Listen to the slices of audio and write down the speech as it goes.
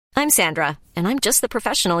I'm Sandra, and I'm just the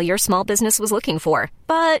professional your small business was looking for.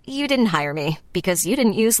 But you didn't hire me because you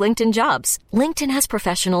didn't use LinkedIn Jobs. LinkedIn has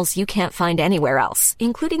professionals you can't find anywhere else,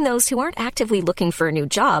 including those who aren't actively looking for a new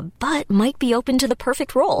job, but might be open to the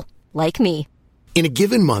perfect role, like me. In a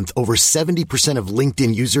given month, over 70% of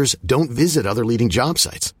LinkedIn users don't visit other leading job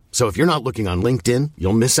sites. So if you're not looking on LinkedIn,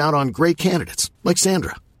 you'll miss out on great candidates like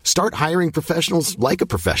Sandra. Start hiring professionals like a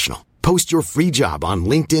professional. Post your free job on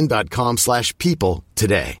linkedin.com/people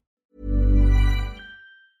today.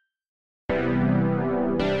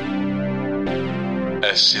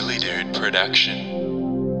 A Silly Dude production.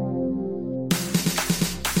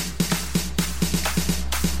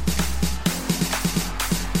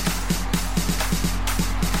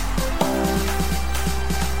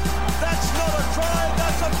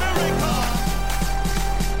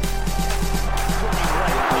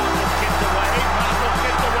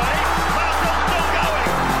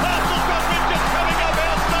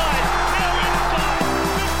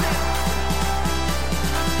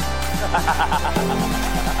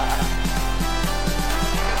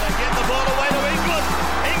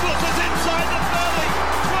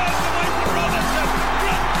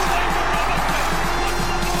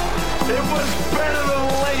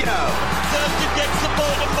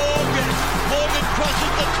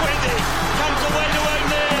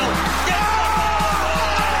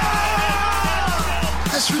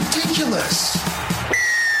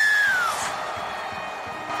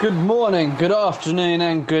 Good morning, good afternoon,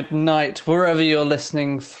 and good night, wherever you're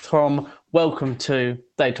listening from. Welcome to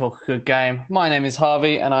They Talk a Good Game. My name is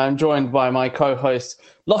Harvey, and I am joined by my co-host,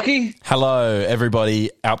 Lockie. Hello, everybody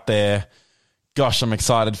out there. Gosh, I'm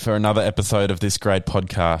excited for another episode of this great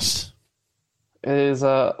podcast. It is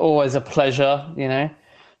always a pleasure,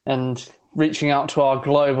 and reaching out to our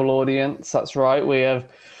global audience. That's right, we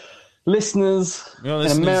have listeners in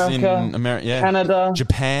America, Canada,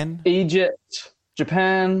 Japan, Egypt,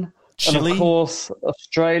 Japan, Chile, and of course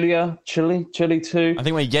Australia, Chile too. I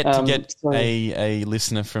think we're yet to get a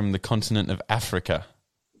listener from the continent of Africa,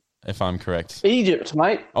 if I'm correct. Egypt,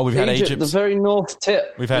 mate. Oh, we've had Egypt. The very north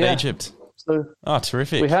tip. We've had Egypt. So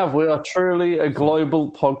terrific. We are truly a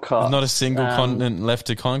global podcast. There's not a single continent left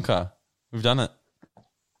to conquer. We've done it.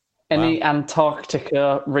 Any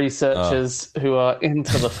Antarctica researchers who are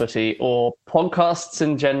into the footy or podcasts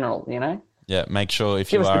in general, Yeah, make sure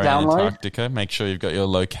if you are in Antarctica, make sure you've got your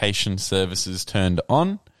location services turned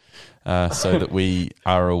on so that we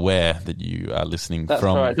are aware that you are listening That's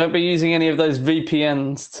from... That's right. Don't be using any of those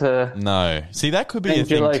VPNs to... No. See, that could be a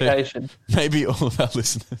thing location. Too. Maybe all of our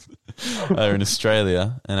listeners are in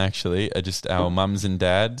Australia and actually are just our mums and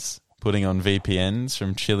dads putting on VPNs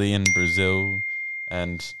from Chile and Brazil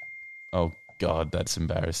and... Oh, God, that's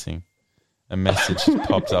embarrassing. A message just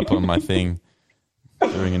popped up on my thing.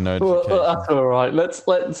 During a notification. Well, that's all right. Let's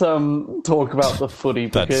talk about the footy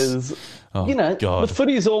because the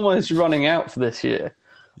footy is almost running out for this year.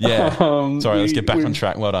 Yeah. Sorry, let's get back on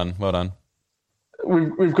track. Well done.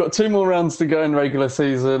 We've got 2 more rounds to go in regular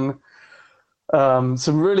season.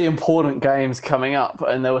 Some really important games coming up,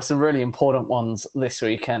 and there were some really important ones this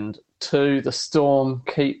weekend too. The Storm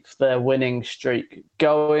keep their winning streak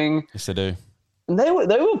going. Yes, they do. And they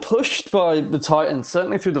were pushed by the Titans,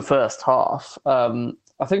 certainly through the first half.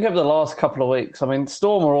 I think over the last couple of weeks,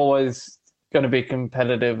 Storm are always going to be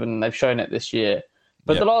competitive, and they've shown it this year.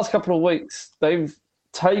 But the last couple of weeks, they've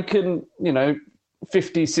taken,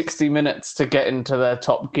 50, 60 minutes to get into their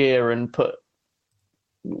top gear and put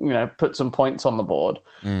some points on the board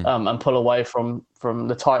and pull away from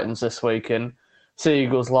the Titans this week and Sea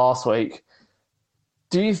Eagles last week.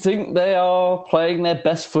 Do you think they are playing their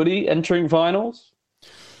best footy entering finals?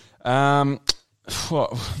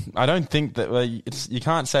 Well, I don't think that you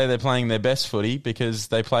can't say they're playing their best footy because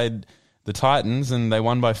they played the Titans and they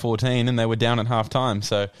won by 14 and they were down at halftime.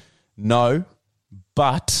 So, no,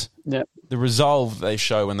 but the resolve they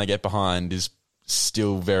show when they get behind is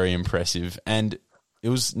still very impressive. And it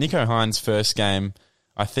was Nicho Hynes' first game,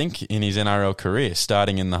 I think, in his NRL career,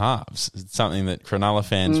 starting in the halves. It's something that Cronulla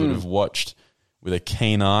fans would have watched with a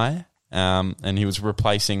keen eye, and he was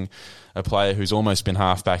replacing a player who's almost been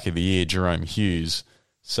halfback of the year, Jerome Hughes.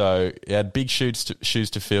 So he had big shoes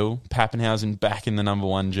to fill. Pappenhausen back in the number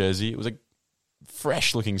 1 jersey. It was a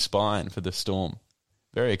fresh-looking spine for the Storm.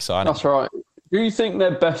 Very exciting. That's right. Do you think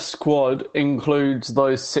their best squad includes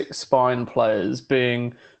those 6 spine players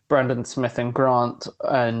being Brandon Smith and Grant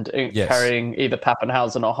and carrying either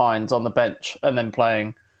Pappenhausen or Hynes on the bench and then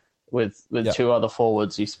playing with 2 other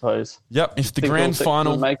forwards, you suppose? Yep. If the grand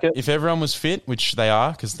final, if everyone was fit, which they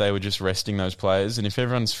are because they were just resting those players, and if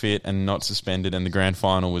everyone's fit and not suspended and the grand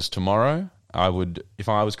final was tomorrow, if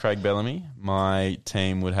I was Craig Bellamy, my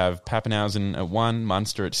team would have Pappenhausen at 1,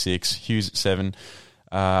 Munster at 6, Hughes at 7.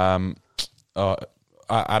 I'd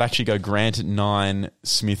actually go Grant at 9,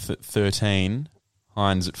 Smith at 13,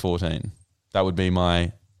 Hines at 14. That would be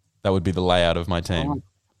the layout of my team.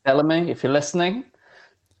 Bellamy, if you're listening,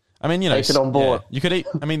 I mean, take it on board. Yeah,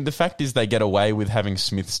 the fact is they get away with having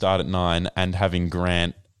Smith start at 9 and having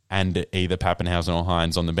Grant and either Pappenhausen or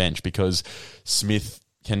Hines on the bench because Smith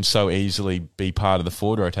can so easily be part of the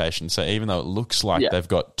forward rotation. So even though it looks like they've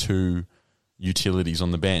got 2 utilities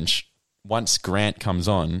on the bench, once Grant comes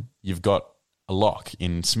on, you've got a lock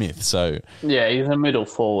in Smith. So yeah, he's a middle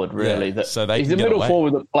forward, really. Yeah, so they he's can a get middle away.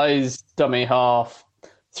 forward that plays dummy half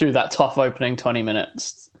through that tough opening 20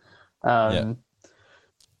 minutes.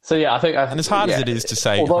 So yeah, I think, and as hard as it is to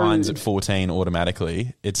say although, Hines at 14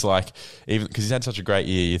 automatically, it's like even because he's had such a great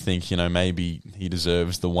year, you think maybe he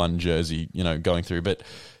deserves the 1 jersey going through. But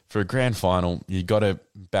for a grand final, you got to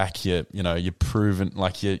back your proven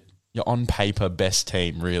your on paper best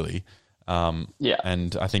team really.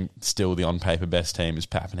 And I think still the on paper best team is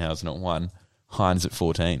Pappenhausen at 1, Hines at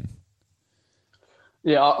 14.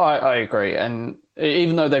 Yeah, I agree. And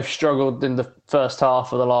even though they've struggled in the first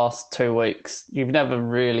half of the last 2 weeks, you've never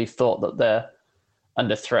really thought that they're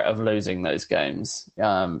under threat of losing those games.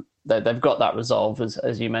 They've got that resolve,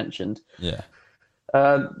 as you mentioned. Yeah.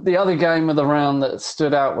 The other game of the round that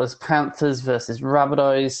stood out was Panthers versus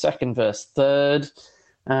Rabbitohs, second versus third.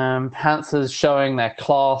 Panthers showing their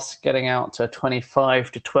class, getting out to a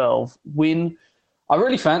 25-12 win. I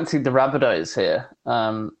really fancied the Rabbitohs here.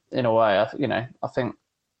 In a way, I think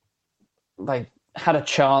they had a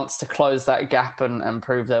chance to close that gap and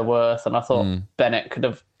prove their worth. And I thought Bennett could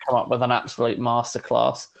have come up with an absolute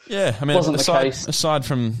masterclass. Yeah, I mean, wasn't the case. Aside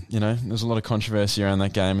from there's a lot of controversy around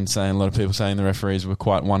that game and a lot of people saying the referees were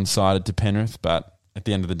quite one-sided to Penrith. But at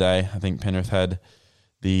the end of the day, I think Penrith had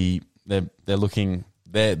they're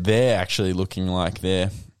actually looking like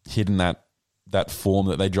they're hitting that form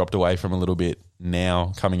that they dropped away from a little bit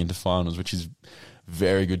now coming into finals, which is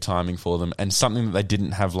very good timing for them and something that they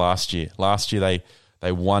didn't have last year. Last year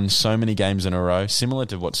they won so many games in a row, similar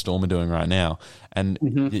to what Storm are doing right now. And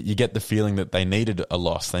you get the feeling that they needed a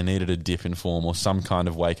loss. They needed a dip in form or some kind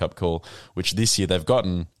of wake-up call, which this year they've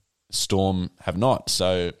gotten. Storm have not.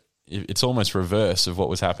 So it's almost reverse of what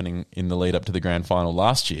was happening in the lead up to the grand final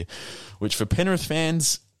last year, which for Penrith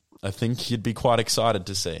fans, I think you'd be quite excited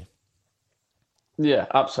to see. Yeah,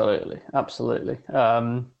 absolutely.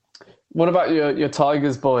 What about your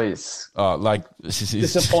Tigers boys?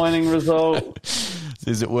 Disappointing result.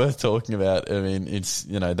 Is it worth talking about? I mean, it's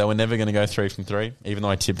they were never going to go 3 from 3, even though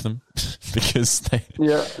I tipped them because they.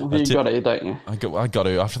 Yeah, got it, don't you? I got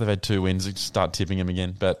to after they've had 2 wins, start tipping them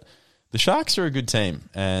again. But the Sharks are a good team,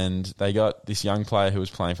 and they got this young player who was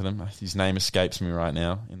playing for them. His name escapes me right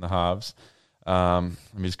now in the halves. Let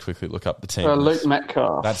me just quickly look up the team. Luke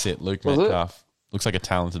Metcalf. That's it, Luke Metcalf. Looks like a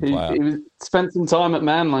talented player. He spent some time at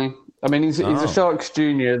Manly. I mean, he's a Sharks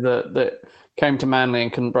junior that came to Manly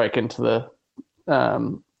and couldn't break into the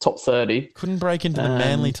top 30. Couldn't break into the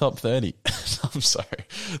Manly top 30. I'm sorry.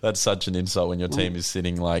 That's such an insult when your team is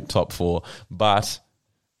sitting like top 4. But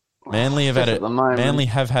Manly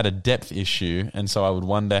have had a depth issue, and so I would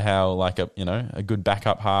wonder how a good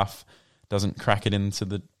backup half doesn't crack it into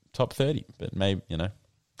the top 30. But maybe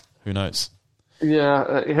who knows?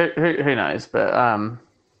 Yeah, who knows? But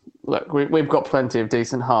look, we've got plenty of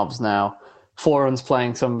decent halves now. Foran's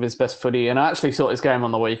playing some of his best footy, and I actually thought his game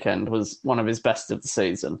on the weekend was one of his best of the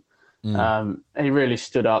season. He really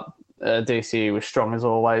stood up. DCE was strong as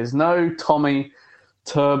always. No Tommy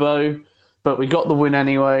Turbo, but we got the win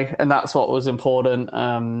anyway, and that's what was important.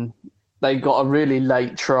 They got a really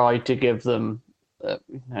late try to give them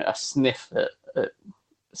a sniff at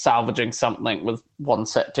salvaging something with 1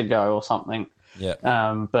 set to go or something. Yeah.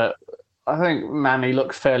 But I think Manly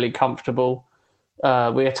looked fairly comfortable.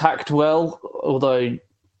 We attacked well, although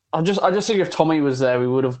I just think if Tommy was there, we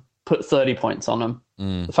would have put 30 points on him.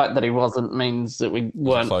 The fact that he wasn't means that we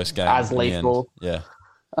weren't as lethal. Yeah.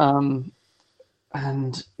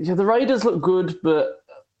 And the Raiders look good, but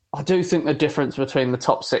I do think the difference between the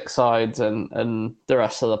top 6 sides and the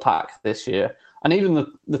rest of the pack this year, and even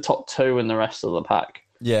the top 2 in the rest of the pack.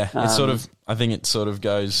 Yeah, I think it sort of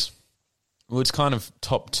goes. Well, it's kind of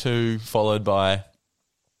top 2 followed by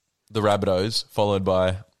the Rabbitohs, followed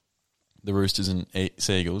by the Roosters and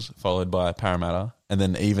Seagulls, followed by Parramatta, and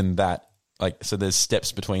then even that. So there's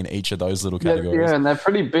steps between each of those little categories. Yeah, and they're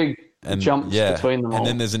pretty big jumps between them all. And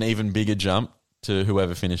then there's an even bigger jump to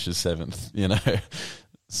whoever finishes 7th,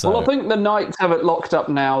 So, well, I think the Knights have it locked up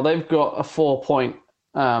now. They've got a 4-point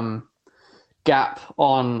gap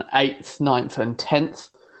on 8th, 9th and 10th.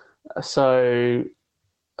 So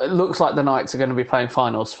it looks like the Knights are going to be playing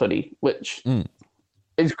finals footy, which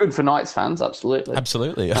is good for Knights fans, absolutely.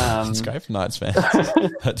 Absolutely. It's great for Knights fans.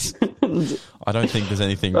 I don't think there's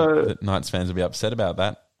anything that Knights fans will be upset about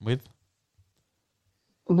that with.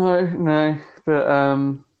 No. But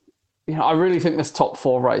I really think this top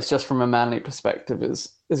 4 race, just from a Manly perspective,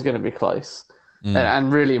 is going to be close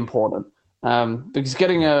and really important. Because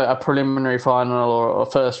getting a preliminary final or a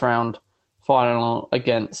first round final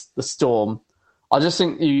against the Storm, I just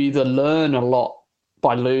think you either learn a lot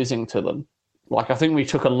by losing to them. Like, I think we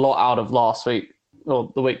took a lot out of last week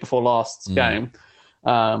or the week before last game,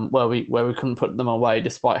 where we couldn't put them away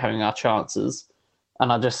despite having our chances.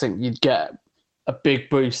 And I just think you'd get a big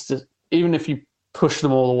boost, even if you push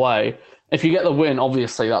them all the way. If you get the win,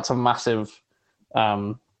 obviously that's a massive,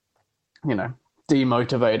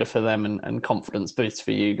 demotivator for them and confidence boost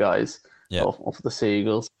for you guys, or for the Sea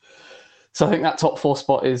Eagles. So I think that top 4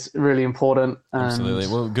 spot is really important. Absolutely.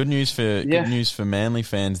 Well, good news for Manly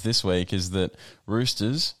fans this week is that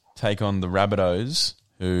Roosters take on the Rabbitohs,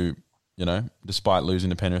 who, despite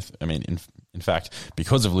losing to Penrith, in fact,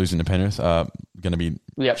 because of losing to Penrith, are going to be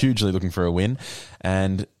hugely looking for a win.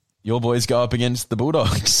 And your boys go up against the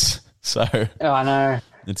Bulldogs. So I know.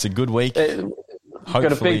 It's a good week. Hopefully,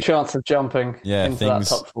 got a big chance of jumping into that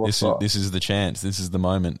top 4 spot. This is the chance. This is the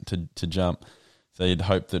moment to jump. So you'd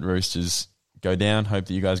hope that Roosters go down, hope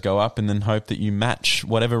that you guys go up, and then hope that you match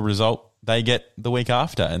whatever result they get the week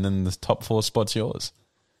after, and then the top 4 spot's yours.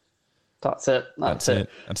 That's it. That's it.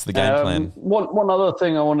 That's the game plan. One other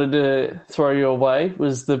thing I wanted to throw your way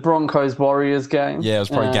was the Broncos-Warriors game. Yeah, it was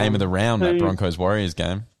probably game of the round, that Broncos-Warriors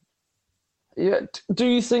game. Yeah. Do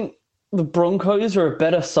you think the Broncos are a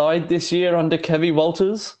better side this year under Kevin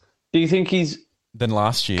Walters? Do you think he's than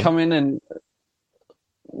last year come in and?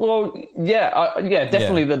 Well,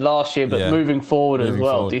 definitely the last year, but moving forward as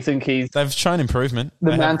well. Do you think they've shown improvement?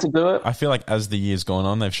 The man to do it. I feel like as the year's gone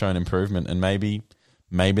on, they've shown improvement, and maybe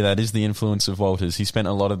that is the influence of Walters. He spent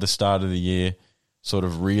a lot of the start of the year sort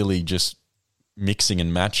of really just mixing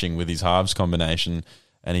and matching with his halves combination,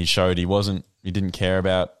 and he showed he didn't care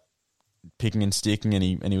about picking and sticking,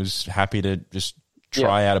 and he was happy to just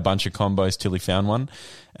try out a bunch of combos till he found one.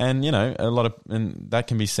 And, and that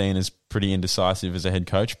can be seen as pretty indecisive as a head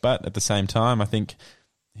coach. But at the same time, I think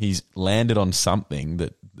he's landed on something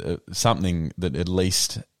that at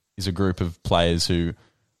least is a group of players who,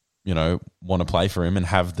 want to play for him and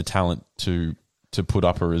have the talent to put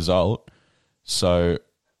up a result. So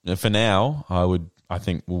for now, I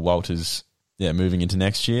think Walters, moving into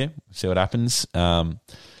next year, see what happens.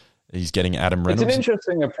 He's getting Adam Reynolds. It's an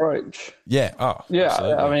interesting approach. Yeah. Oh, yeah.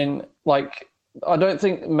 Absolutely. I don't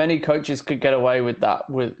think many coaches could get away with that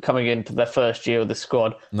with coming into their first year with the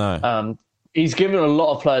squad. No. He's given a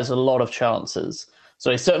lot of players a lot of chances.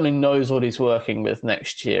 So he certainly knows what he's working with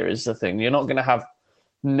next year is the thing. You're not going to have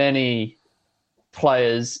many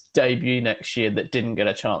players debut next year that didn't get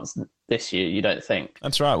a chance this year, you don't think?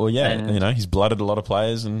 That's right. Well, he's blooded a lot of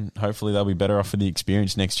players, and hopefully they'll be better off for the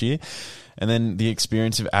experience next year. And then the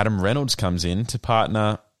experience of Adam Reynolds comes in to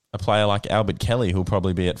partner a player like Albert Kelly, who'll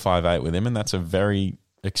probably be at 5'8" with him, and that's a very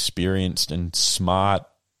experienced and smart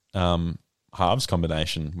halves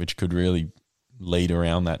combination, which could really lead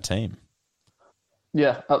around that team.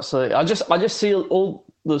 Yeah, absolutely. I just see all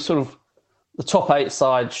the sort of the top 8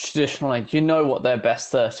 sides traditionally, what their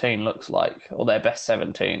best 13 looks like, or their best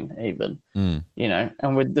 17 even,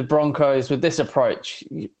 and with the Broncos, with this approach,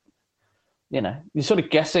 you're sort of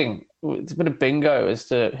guessing. It's a bit of bingo as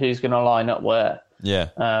to who's going to line up where. Yeah.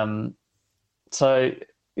 I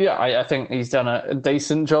think he's done a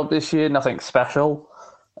decent job this year, nothing special.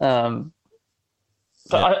 But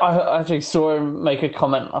I actually saw him make a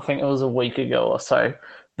comment, I think it was a week ago or so,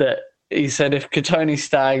 that he said if Kotoni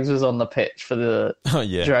Staggs was on the pitch for the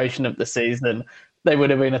duration of the season, they would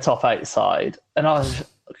have been a top 8 side. And I was,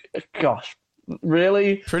 gosh,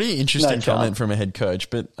 really? Pretty interesting comment from a head coach,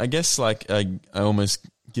 but I guess I almost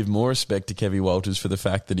give more respect to Kevin Walters for the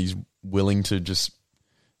fact that he's willing to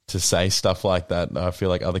say stuff like that. I feel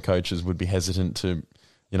like other coaches would be hesitant to,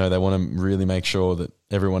 they want to really make sure that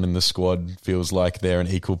everyone in the squad feels like they're an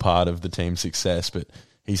equal part of the team's success, but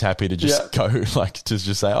he's happy to just go, to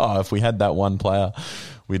just say, if we had that one player,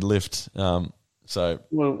 we'd lift. Well,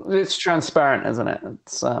 it's transparent, isn't it?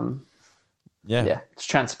 It's it's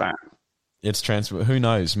transparent. It's transparent. Who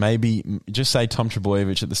knows? Maybe just say Tom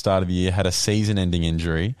Trbojevic at the start of the year had a season-ending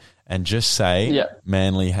injury, and just say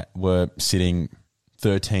Manly were sitting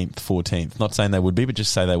 13th, 14th. Not saying they would be, but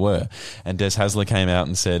just say they were. And Des Hasler came out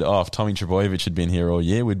and said, if Tommy Trbojevic had been here all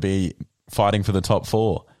year, we'd be fighting for the top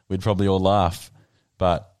 4. we'd probably all laugh.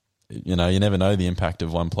 But, you never know the impact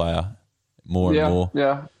of one player more and more.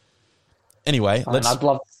 Yeah. Anyway, I'd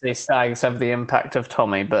love to see Stags have the impact of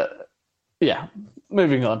Tommy, but yeah,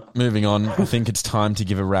 moving on. I think it's time to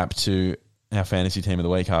give a wrap to our fantasy team of the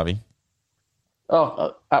week, Harvey.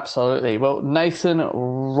 Oh, absolutely. Well, Nathan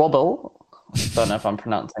Robel, don't know if I'm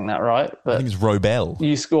pronouncing that right, but I think it's Robel.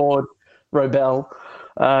 You scored, Robel,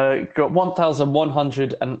 got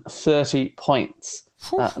 1,130 points.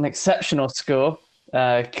 An exceptional score.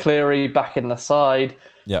 Cleary back in the side,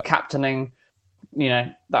 captaining.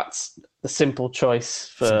 That's the simple choice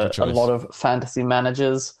for a lot of fantasy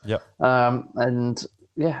managers. Yep. And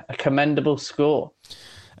a commendable score.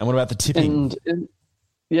 And what about the tipping?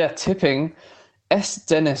 Tipping. S.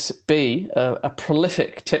 Dennis B, a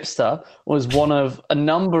prolific tipster, was one of a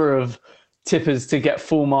number of tippers to get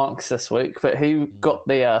full marks this week, but he got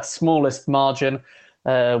the smallest margin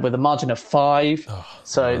with a margin of 5.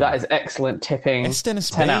 That is excellent tipping. S. Dennis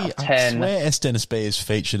 10 B, out of 10. I swear S. Dennis B is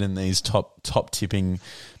featured in these top tipping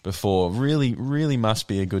before. Really, really must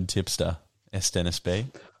be a good tipster, S. Dennis B.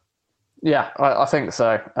 Yeah, I think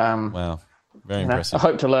so. Wow, very impressive. I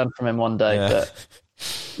hope to learn from him one day, but...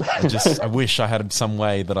 I wish I had some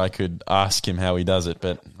way that I could ask him how he does it,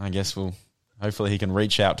 but I guess hopefully he can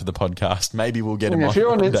reach out to the podcast. Maybe we'll get him on. If you're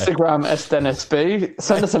on Instagram, SDennisB,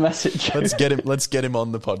 send us a message. Let's get him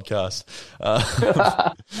on the podcast.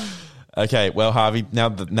 Okay, well, Harvey, now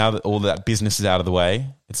that all that business is out of the way,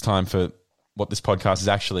 it's time for what this podcast is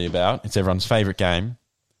actually about. It's everyone's favourite game.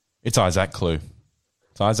 It's Isaac Clue.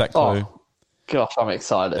 It's Isaac Clue. Oh, gosh, I'm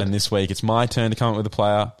excited. And this week it's my turn to come up with a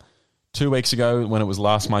player. 2 weeks ago, when it was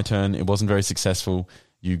last my turn, it wasn't very successful.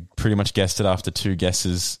 You pretty much guessed it after 2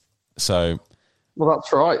 guesses. So, well,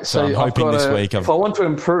 that's right. So I'm hoping this week... If I want to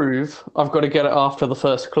improve, I've got to get it after the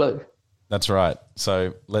first clue. That's right.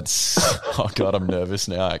 So let's... Oh, God, I'm nervous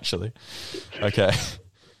now, actually. Okay.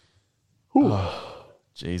 Oh,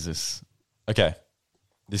 Jesus. Okay.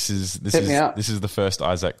 This is the first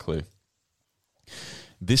Isaac clue.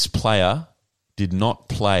 This player did not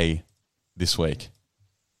play this week.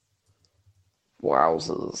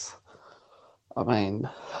 Wowzers. I mean,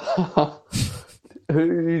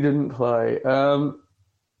 who didn't play?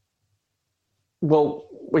 Well,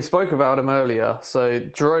 we spoke about him earlier. So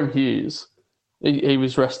Jerome Hughes, he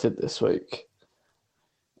was rested this week.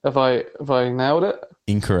 Have I nailed it?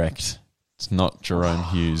 Incorrect. It's not Jerome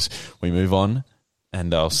Hughes. We move on,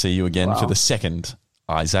 and I'll see you again for the second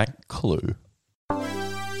Isaac clue.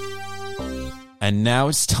 And now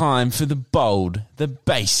it's time for the bold, the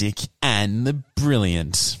basic, and the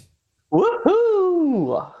brilliant.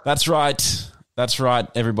 Woohoo! That's right,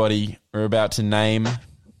 everybody. We're about to name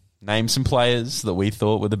some players that we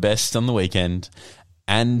thought were the best on the weekend.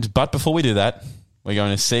 But before we do that, we're going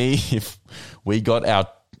to see if we got our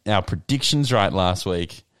predictions right last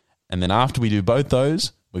week. And then after we do both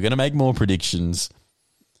those, we're going to make more predictions.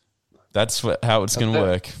 That's how it's going to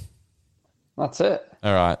work. That's it.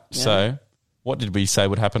 All right, so... What did we say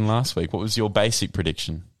would happen last week? What was your basic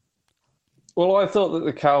prediction? Well, I thought that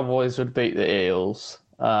the Cowboys would beat the Eels.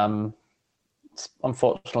 It's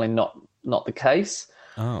unfortunately not the case.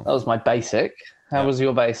 Oh. That was my basic. How was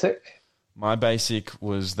your basic? My basic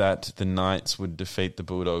was that the Knights would defeat the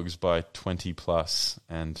Bulldogs by 20 plus,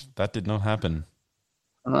 and that did not happen.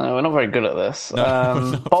 No, we're not very good at this.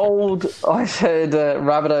 No, bold, I said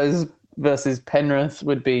Rabbitohs versus Penrith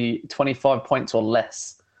would be 25 points or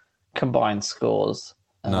less. Combined scores.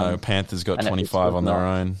 No, Panthers got 25 on their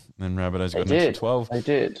own, and Rabbitohs got an extra 12. They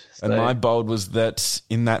did. And my bold was that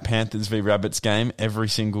in that Panthers v Rabbits game, every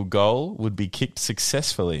single goal would be kicked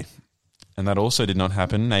successfully. And that also did not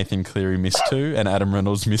happen. Nathan Cleary missed 2, and Adam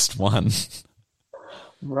Reynolds missed 1.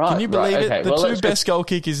 Right. Can you believe it? Okay, the 2 best goal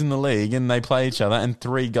kickers in the league, and they play each other, and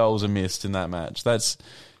 3 goals are missed in that match. That's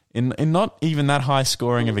in not even that high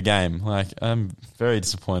scoring of a game. Like, I'm very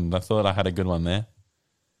disappointed. I thought I had a good one there.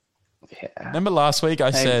 Yeah. Remember last week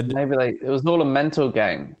I said... it was all a mental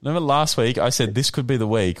game. Remember last week I said this could be the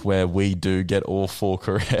week where we do get all 4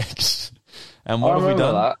 correct. And what have we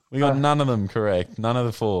done? That. We got none of them correct. None of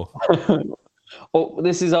the 4. Well,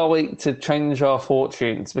 this is our week to change our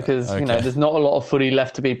fortunes because, there's not a lot of footy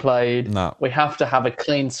left to be played. No. We have to have a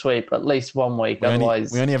clean sweep at least 1 week.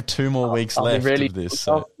 Otherwise, we only have 2 more weeks left of this.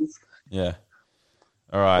 So, yeah.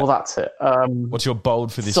 All right. Well, that's it. What's your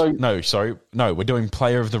bold for this? No, we're doing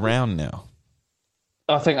player of the round now.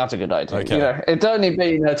 I think that's a good idea. Okay. It'd only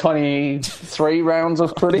been 23 rounds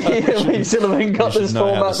of footy. We still haven't got this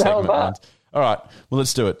format down pat. All right. Well,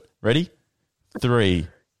 let's do it. Ready? 3,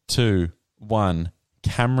 2, 1.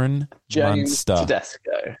 Cameron James Munster.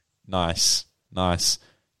 Tedesco. Nice.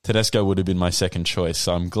 Tedesco would have been my second choice.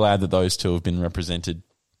 So I'm glad that those two have been represented.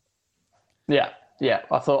 Yeah.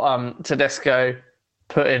 I thought Tedesco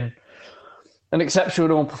put in an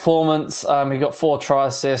exceptional performance. He got 4 try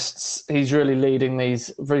assists. He's really leading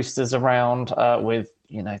these Roosters around with,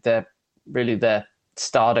 their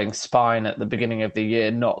starting spine at the beginning of the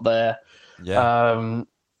year not there. Yeah.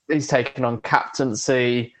 He's taking on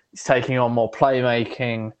captaincy. He's taking on more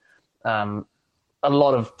playmaking. A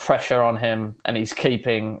lot of pressure on him, and he's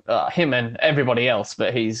keeping him and everybody else,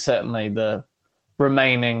 but he's certainly the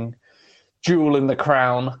remaining jewel in the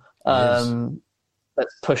crown.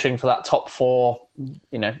 That's pushing for that top 4,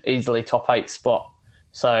 easily top 8 spot.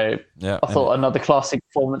 So I thought another classic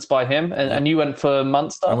performance by him. And you went for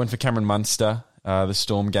Munster? I went for Cameron Munster. The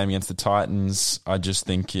Storm game against the Titans. I just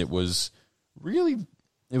think it was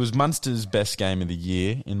Munster's best game of the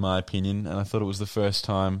year, in my opinion. And I thought it was the first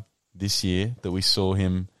time this year that we saw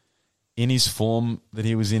him in his form that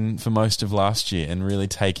he was in for most of last year, and really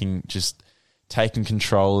taking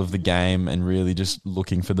control of the game and really just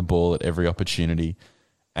looking for the ball at every opportunity.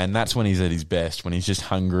 And that's when he's at his best, when he's just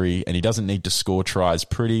hungry and he doesn't need to score tries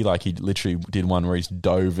pretty. Like he literally did one where he's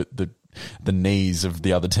dove at the knees of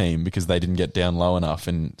the other team because they didn't get down low enough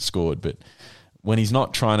and scored. But when he's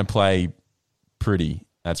not trying to play pretty,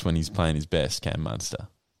 that's when he's playing his best, Cam Munster.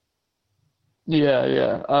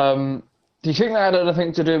 Yeah. Do you think that had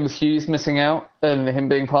anything to do with Hughes missing out and him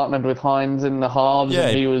being partnered with Hines in the halves? Yeah.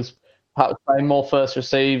 And he was perhaps playing more first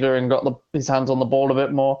receiver and got his hands on the ball a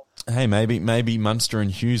bit more? Hey, maybe Munster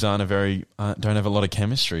and Hughes don't have a lot of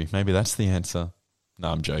chemistry. Maybe that's the answer. No,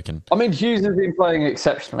 I'm joking. I mean, Hughes has been playing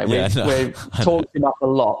exceptionally. We've talked him up a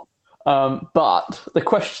lot. But the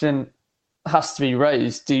question has to be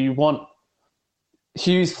raised. Do you want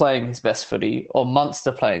Hughes playing his best footy or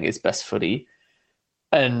Munster playing his best footy?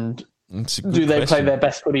 And do they play their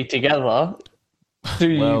best footy together? Do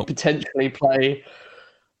you potentially play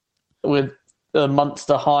with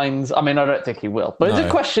Munster Hines? I mean, I don't think he will. But it's a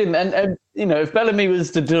question. And if Bellamy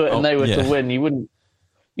was to do it and they were to win, you wouldn't,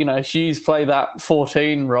 Hughes play that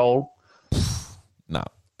 14 role. No.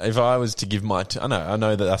 If I was to give my... I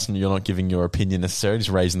know that you're not giving your opinion necessarily, just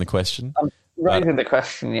raising the question. I'm raising the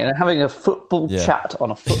question, having a football chat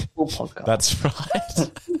on a football podcast. That's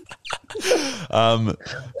right.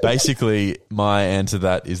 Basically, my answer to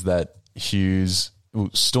that is that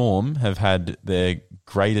Storm have had their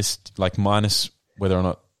greatest, minus whether or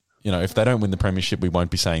not, if they don't win the premiership, we won't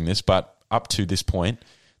be saying this, but up to this point,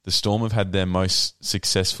 the Storm have had their most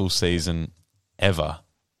successful season ever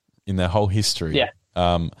in their whole history. Yeah.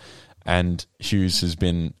 And Hughes has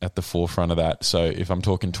been at the forefront of that. So if I'm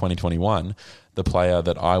talking 2021, the player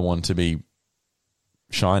that I want to be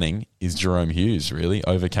shining is Jerome Hughes, really,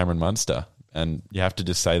 over Cameron Munster. And you have to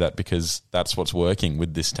just say that because that's what's working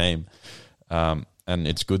with this team. And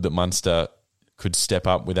it's good that Munster could step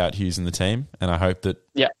up without Hughes in the team. And I hope that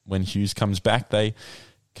when Hughes comes back, they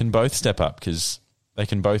can both step up because they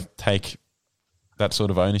can both take that sort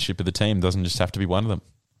of ownership of the team. It doesn't just have to be one of them.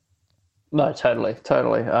 No, totally.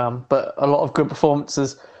 But a lot of good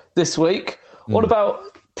performances this week. What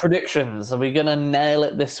about predictions? Are we going to nail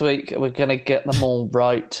it this week? Are we going to get them all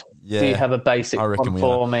right? Yeah, do you have a basic one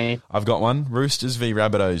for me? I've got one. Roosters v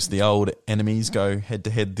Rabbitohs. The old enemies go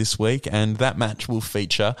head-to-head this week, and that match will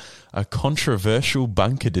feature a controversial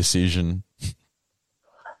bunker decision.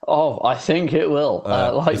 Oh, I think it will.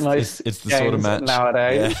 It's the sort of match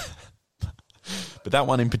nowadays. Yeah. But that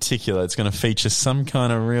one in particular, it's going to feature some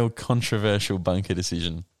kind of real controversial bunker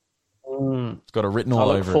decision. It's got it written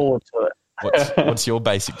all over it. I look forward to it. What's your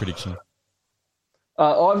basic prediction?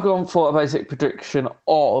 I've gone for a basic prediction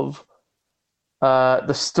of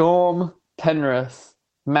the Storm, Penrith,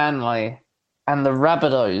 Manly, and the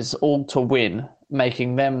Rabbitohs all to win,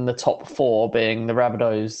 making them the top 4, being the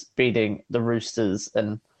Rabbitohs beating the Roosters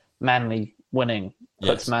and Manly winning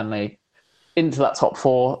puts Manly into that top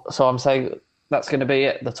 4. So I'm saying that's going to be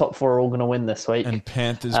it. The top 4 are all going to win this week. And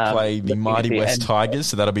Panthers play the mighty West Tigers,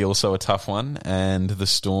 so that'll be also a tough one. And the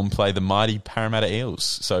Storm play the mighty Parramatta Eels.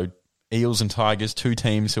 So Eels and Tigers, 2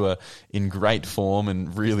 teams who are in great form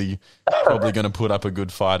and really probably going to put up a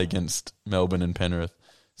good fight against Melbourne and Penrith.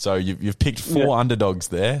 So you've picked 4 underdogs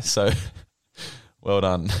there. So well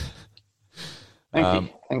done.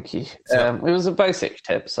 Thank you. It was a basic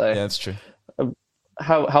tip. So yeah, that's true.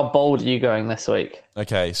 How bold are you going this week?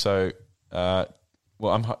 Okay, so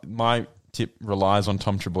my tip relies on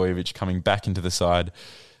Tom Trbojevic coming back into the side.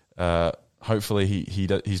 Hopefully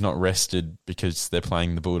he's not rested because they're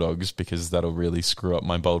playing the Bulldogs, because that'll really screw up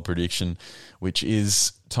my bold prediction, which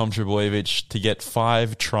is Tom Trbojevic to get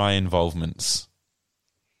 5 try involvements.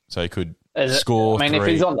 So he could score 3. If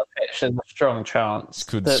he's on the pitch, there's a strong chance.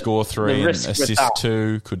 Could score 3 and assist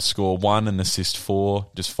 2. Could score 1 and assist 4.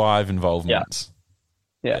 Just 5 involvements.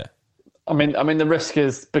 Yeah. I mean, the risk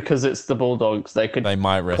is because it's the Bulldogs. They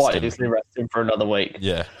might rest quite him. easily rest him for another week.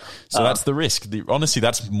 Yeah. So that's the risk. Honestly,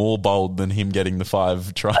 that's more bold than him getting the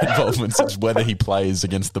 5 try involvements. It's whether he plays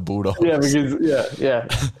against the Bulldogs. Yeah, because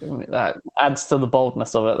that adds to the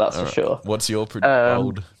boldness of it. That's for sure. What's your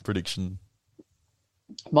bold prediction?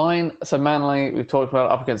 Mine. So Manly, we've talked about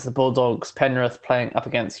up against the Bulldogs. Penrith playing up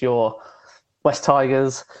against your West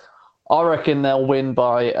Tigers. I reckon they'll win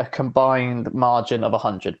by a combined margin of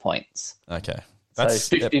 100 points. Okay. That's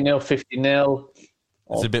 50-0, 50-0.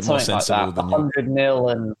 It's a bit more sensible like than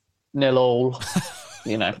 100-0 and 0-all,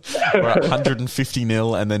 you know. We're at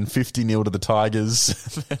 150-0 and then 50-0 to the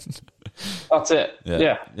Tigers. That's it.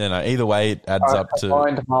 Yeah. No, either way, it adds up to...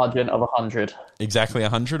 combined margin of 100. Exactly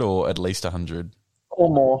 100 or at least 100? Or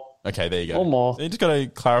more. Okay, there you go. Or more. So you just got to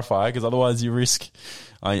clarify because otherwise you risk...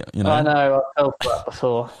 I know, I've felt that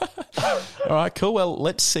before. All right, cool. Well,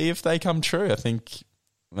 let's see if they come true. I think...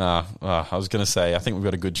 I was going to say, I think we've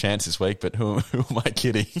got a good chance this week, but who am I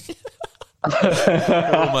kidding?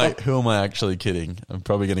 Who am I actually kidding? I'm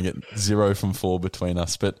probably going to get 0 from 4 between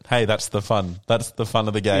us. But hey, that's the fun. That's the fun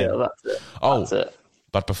of the game. Yeah, that's it. That's it.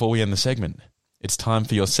 But before we end the segment, it's time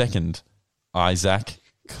for your second Isaac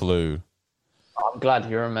clue. I'm glad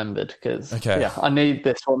you remembered because I need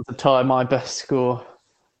this one to tie my best score.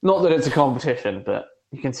 Not that it's a competition, but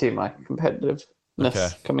you can see my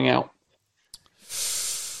competitiveness coming out.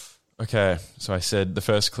 Okay, so I said the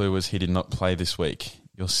first clue was he did not play this week.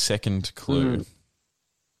 Your second clue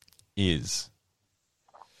is...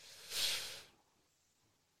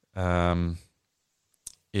 it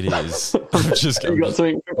is... I'm just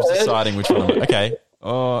deciding which one. Okay.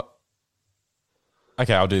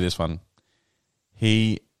 Okay, I'll do this one.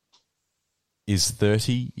 He is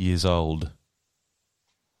 30 years old.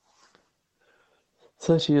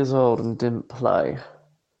 30 years old and didn't play.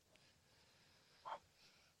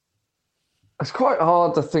 It's quite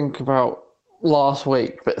hard to think about last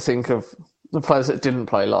week, but think of the players that didn't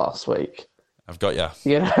play last week. I've got you.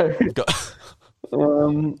 You know?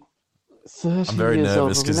 I'm very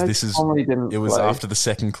nervous because it was after the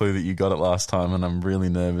second clue that you got it last time, and I'm really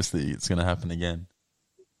nervous that it's going to happen again.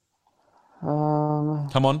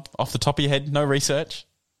 Come on, off the top of your head, no research.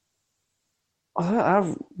 I don't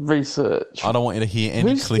have research. I don't want you to hear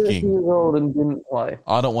any clicking. 30 years old and didn't play?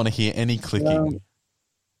 I don't want to hear any clicking.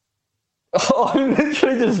 I'm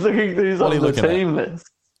literally just looking through on the team list.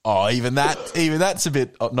 Oh, even that's a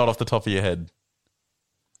bit not off the top of your head.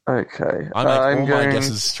 Okay, I make all my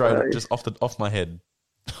guesses straight up, just off my head.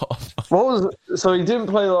 So he didn't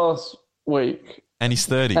play last week, and he's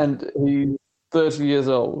 30, and he's 30 years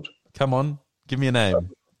old. Come on, give me a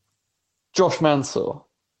name. Josh Mansour.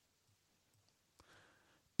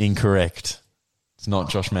 Incorrect. It's not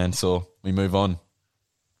Josh Mansour. We move on.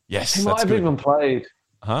 Yes, he might have even played.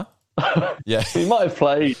 Huh? Yeah, he might have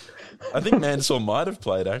played. I think Mansour might have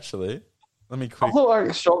played actually. Let me quick. I thought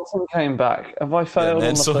Alex Johnson came back. Have I failed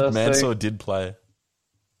on the first Mansour did play.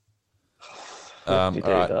 All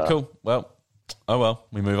right, cool. Well,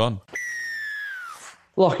 we move on.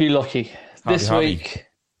 Lucky. This week,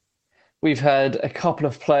 we've had a couple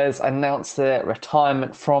of players announce their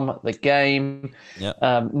retirement from the game.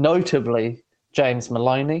 Yep. Notably, James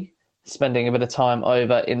Maloney, spending a bit of time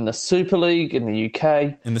over in the Super League in the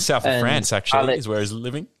UK. In the south of France, actually, is where he's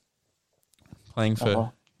living. Playing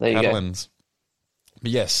for Catalans.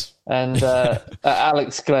 But yes. And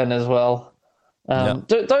Alex Glenn as well.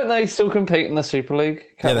 Don't they still compete in the Super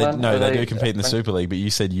League? Catalan? They do compete in the Super League, but you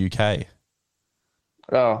said UK.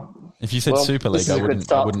 Oh. If you said Super League, I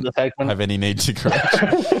wouldn't have any need to correct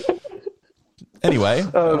you. Anyway,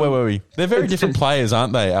 where were we? They're very different players,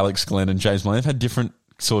 aren't they, Alex Glenn and James Maloney? They've had different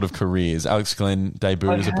sort of careers. Alex Glenn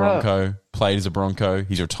debuted as a Bronco, played as a Bronco.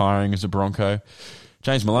 He's retiring as a Bronco.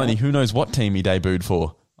 James Maloney, who knows what team he debuted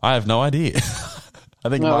for? I have no idea. I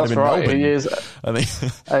think it might have been Melbourne. He is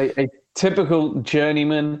a typical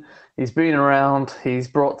journeyman. He's been around. He's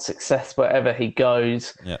brought success wherever he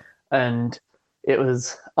goes. Yeah. And it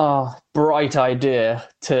was our bright idea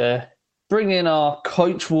to bring in our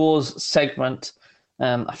Coach Wars segment,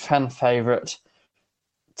 a fan favourite,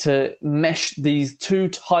 to mesh these two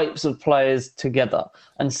types of players together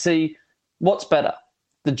and see what's better,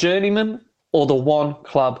 the journeyman or the one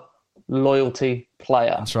club loyalty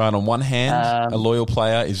player. That's right. On one hand, a loyal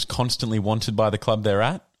player is constantly wanted by the club they're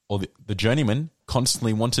at, or the journeyman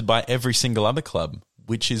constantly wanted by every single other club.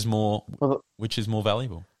 Which is more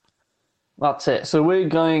valuable? That's it. So we're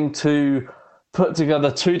going to put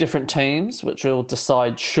together two different teams, which we'll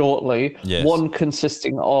decide shortly. Yes. One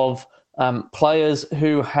consisting of players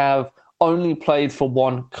who have only played for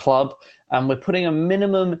one club, and we're putting a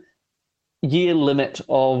minimum year limit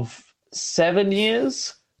of 7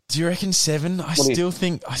 years. Do you reckon 7? I still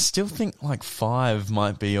think like 5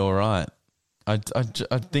 might be all right. I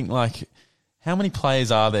think like, how many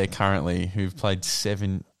players are there currently who've played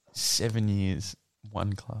 7 years,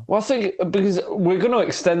 one club? Well, I think because we're going to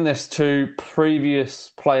extend this to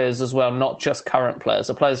previous players as well, not just current players,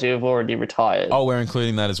 the players who have already retired. Oh, we're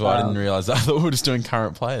including that as well. I didn't realise that. I thought we were just doing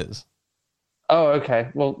current players. Oh, okay.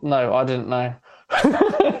 Well, no, I didn't know.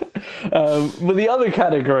 But the other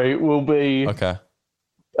category will be... Okay.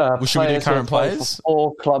 Well, should we do current players? For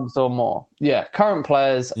 4 clubs or more. Yeah, current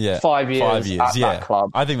players, 5 years, 5 years at that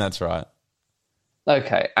club. I think that's right.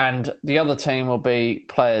 Okay, and the other team will be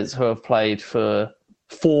players who have played for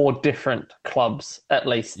 4 different clubs at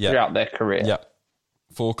least throughout their career. Yep.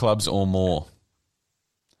 4 clubs or more.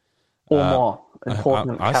 Or more.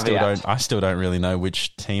 Important caveat. I still don't really know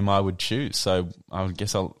which team I would choose. So I would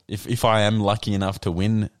guess if I am lucky enough to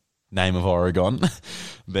win Name of Oregon,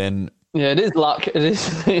 then it is luck. It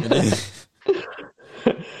is.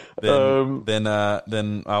 then I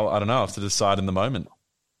don't know. I have to decide in the moment.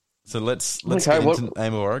 So let's get into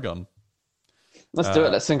Name of Oregon. Let's do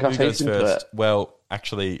it. Let's sink our teeth into it. Well,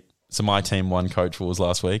 actually, so my team won Coach Wars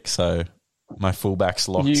last week, so my fullbacks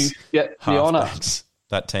locked. You get the honour.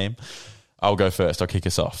 That team. I'll go first. I'll kick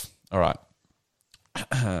us off. All right.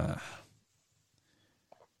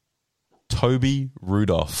 Toby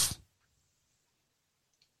Rudolph.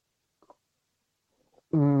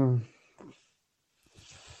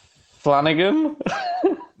 Flanagan?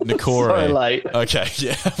 Nakore. So late. Okay,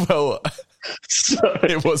 yeah. Well,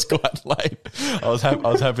 it was quite late. I was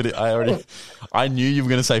happy to. I knew you were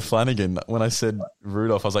going to say Flanagan when I said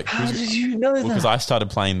Rudolph. I was like, how did you know that? Because I started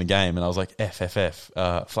playing the game and I was like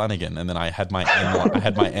FFF Flanagan, and then I had my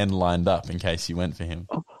N lined up in case you went for him.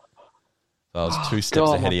 So I was 2 steps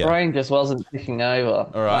ahead of you. My brain just wasn't ticking over.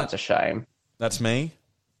 All right, that's a shame. That's me.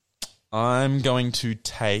 I'm going to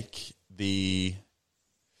take the.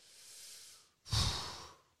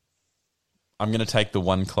 I'm going to take the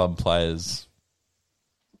one club players.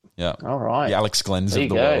 Yeah. All right. The Alex Glens of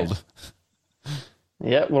the world.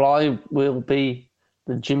 Yeah, well, I will be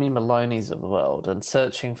the Jimmy Maloney's of the world and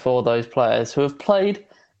searching for those players who have played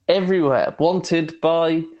everywhere, wanted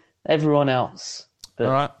by everyone else,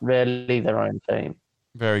 but rarely their own team.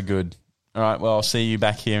 Very good. All right, well, I'll see you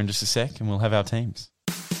back here in just a sec and we'll have our teams.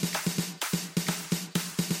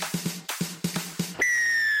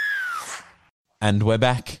 And we're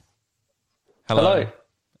back. Hello.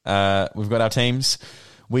 We've got our teams.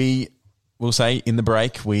 We will say in the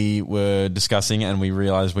break we were discussing and we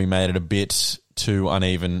realised we made it a bit too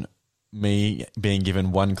uneven. Me being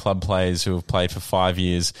given one club players who have played for 5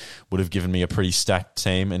 years would have given me a pretty stacked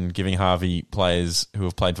team, and giving Harvey players who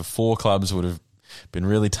have played for 4 clubs would have been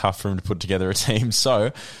really tough for him to put together a team.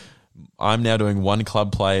 So I'm now doing one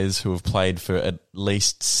club players who have played for at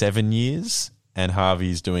least 7 years, and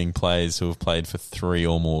Harvey's doing players who have played for 3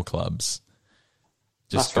 or more clubs.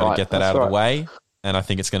 Just got to get that out of the way, and I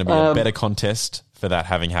think it's going to be a better contest for that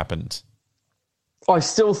having happened. I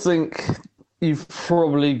still think you've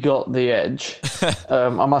probably got the edge. I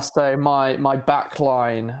must say my back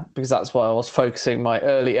line, because that's what I was focusing my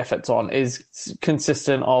early efforts on, is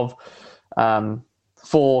consistent of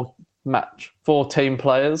 4 team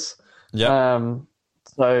players. Yeah.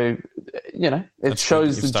 So, it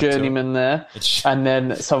shows the journeyman there. And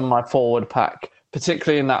then some of my forward pack,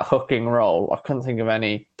 particularly in that hooking role. I couldn't think of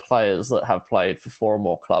any players that have played for 4 or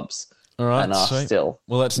more clubs. All right, and are still.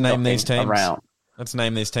 Well, let's name these teams. Around. Let's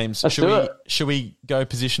name these teams. Should we go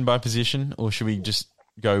position by position, or should we just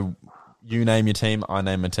go, you name your team, I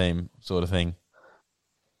name a team, sort of thing?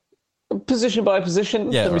 Position by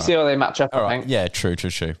position. Yeah, Let me see how they match up, I think. Yeah, true.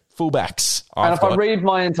 Fullbacks. And if I read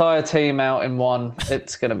my entire team out in one,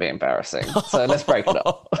 it's going to be embarrassing. So let's break it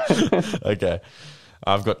up. Okay.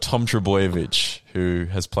 I've got Tom Trebojevic, who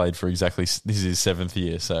has played for this is his 7th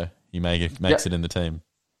year, so he makes it in the team.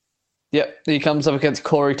 Yep, he comes up against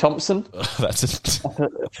Corey Thompson. That's it.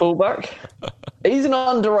 Fullback. He's an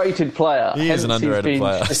underrated player. He is an underrated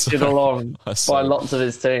player. He's been along by lots of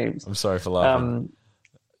his teams. I'm sorry for laughing.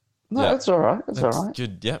 No, it's all right. It's all right.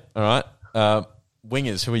 Good. Yep. All right.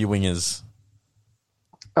 Wingers. Who are your wingers?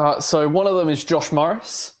 So one of them is Josh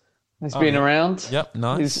Morris. He's been around. Yep.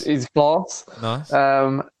 Nice. He's class. Nice.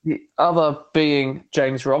 The other being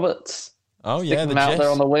James Roberts. Oh yeah, the out there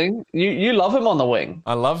on the wing. You love him on the wing.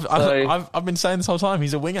 I love. So, I've been saying this whole time.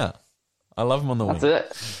 He's a winger. I love him on the wing.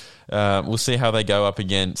 That's it. We'll see how they go up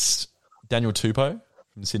against Daniel Tupou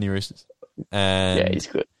from the Sydney Roosters. And Yeah, he's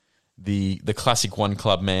good. the classic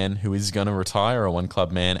one-club man who is going to retire a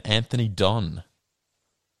one-club man, Anthony Don.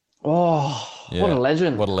 Oh, Yeah, what a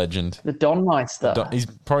legend. What a legend. The Don Meister. He's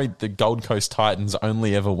probably the Gold Coast Titans'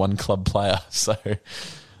 only ever one-club player. So,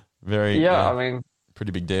 very I mean,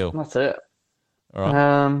 pretty big deal. that's it. All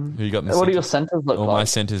right. Who you got in the What do centre? your centres look Well, like? my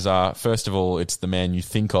centres are, first of all, it's the man you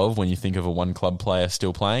think of when you think of a one-club player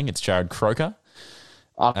still playing. It's Jared Croker.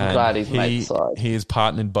 I'm And glad he's made the side. He is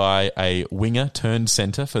partnered by a winger turned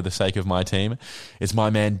centre for the sake of my team. It's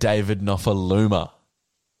my man David Nofaluma.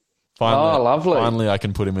 Finally, lovely. Finally, I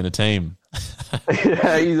can put him in a team. Yeah,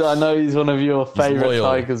 I know he's one of your favourite loyal.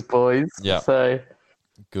 Tigers boys. Yeah. So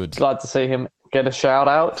Good. glad to see him get a shout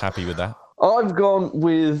out. Happy with that. I've gone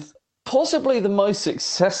with possibly the most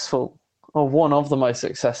successful, or one of the most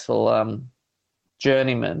successful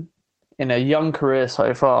journeymen in a young career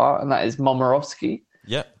so far, and that is Momorowski.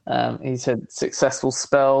 Yep. He's had successful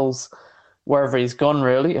spells wherever he's gone,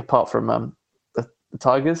 really, apart from the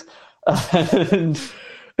Tigers.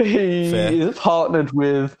 And he Fair. is partnered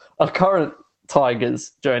with a current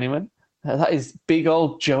Tigers journeyman. That is big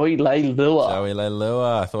old Joey Leilua. Joey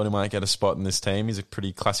Leilua. I thought he might get a spot in this team. He's a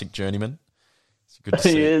pretty classic journeyman. It's good to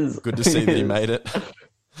He see. is. Good to see that he made it.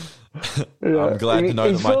 Yeah. I'm glad to know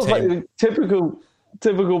he that my feels team. like the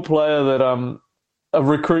typical player that a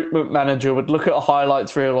recruitment manager would look at a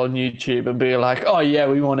highlights reel on YouTube and be like, "Oh yeah,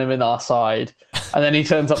 we want him in our side," and then he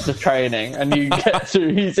turns up to training and you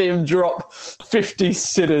see him drop 50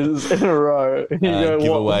 sitters in a row. And you go, give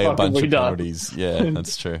 "What away the a fuck have bunch we of done?" penalties. Yeah,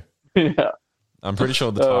 that's true. Yeah. I'm pretty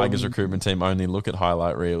sure the Tigers recruitment team only look at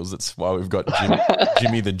highlight reels. That's why we've got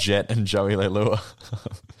Jimmy the Jet and Joey Leilua.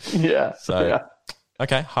 Yeah. So, yeah.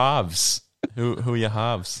 okay, halves. Who are your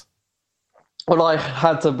halves? Well, I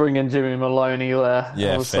had to bring in Jimmy Maloney there.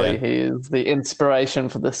 Yeah, obviously, fair. he is the inspiration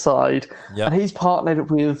for the side. Yep. And he's partnered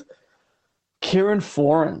with Kieran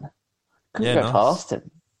Foran. Couldn't Yeah, go nice. past him.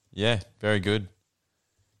 Yeah, very good.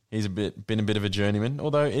 He's been a bit of a journeyman.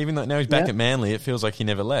 Although even though now he's back Yeah. at Manly, it feels like he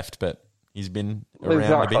never left. But he's been around a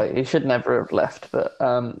Exactly. bit. He should never have left, but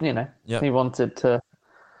Yep. he wanted to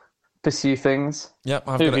pursue things. Yep,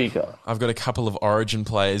 Who have you got? I've got a couple of Origin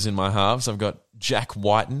players in my halves. I've got Jack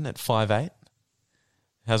Whiten at 5'8".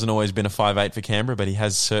 Hasn't always been a 5'8" for Canberra, but he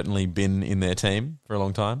has certainly been in their team for a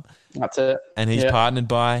long time. That's it. And he's Yeah. partnered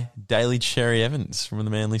by Daly Cherry Evans from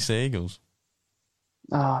the Manly Sea Eagles.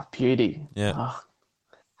 Oh, beauty. Yeah. Oh.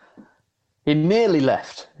 He nearly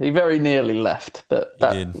left. He very nearly left, but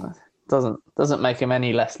that did. doesn't make him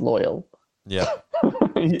any less loyal. Yeah,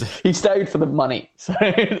 He stayed for the money, so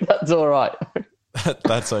that's all right.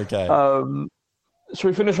 that's okay. Should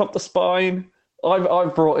we finish up the spine?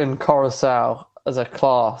 I've brought in Coruscant as a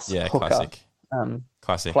class. yeah, hooker. classic. Um,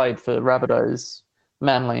 Classic. played for Rabbitohs,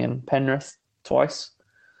 Manly, and Penrith twice.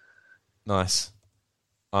 Nice.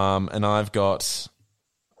 And I've got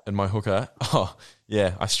in my hooker. Oh,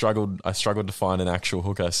 yeah, I struggled to find an actual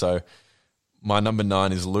hooker. So my number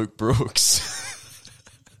 9 is Luke Brooks.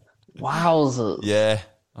 Wowzers! Yeah,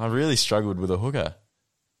 I really struggled with a hooker.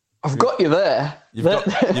 I've got you there. You've got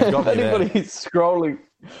me if there. anybody's scrolling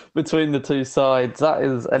between the two sides, that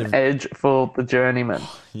is an edge for the journeyman.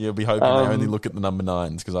 You'll be hoping they only look at the number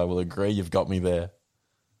 9s because I will agree you've got me there.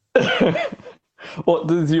 What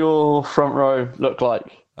does your front row look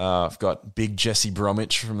like? I've got big Jesse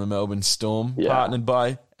Bromwich from the Melbourne Storm, Yeah. partnered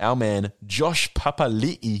by our man Josh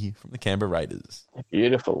Papali'i from the Canberra Raiders.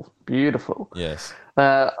 Beautiful, beautiful. Yes.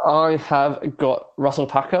 I have got Russell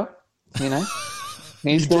Packer. You know,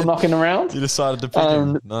 he's still knocking around. You decided to pick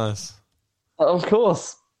him. Nice. Of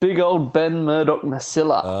course, big old Ben Murdoch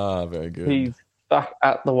Masilla. Ah, very good. He's back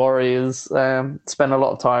at the Warriors. Spent a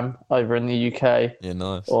lot of time over in the UK Yeah,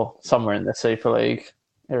 nice. or somewhere in the Super League,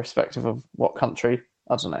 irrespective of what country.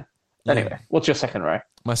 I don't know. Anyway, what's your second row?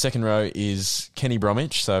 My second row is Kenny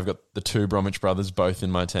Bromwich. So I've got the two Bromwich brothers both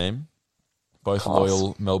in my team, both Class.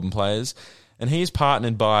 loyal Melbourne players. And he's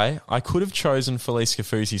partnered by, I could have chosen Felice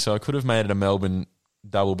Kafusi, so I could have made it a Melbourne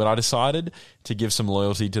double, but I decided to give some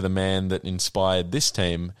loyalty to the man that inspired this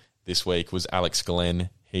team this week was Alex Glenn.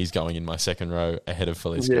 He's going in my second row ahead of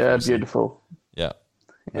Felice Yeah, Kafusi. beautiful. Yeah.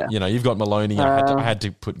 Yeah. You know, you've got Maloney. I had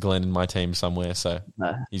to put Glenn in my team somewhere, so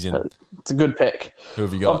No, he's in. it's a good pick. Who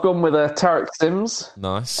have you I've got? gone with Tarek Sims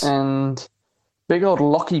Nice. and big old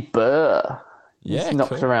Lockie Burr. Yeah, He's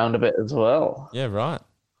knocked cool. around a bit as well. Yeah, right.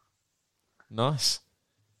 Nice.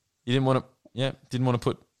 You didn't want to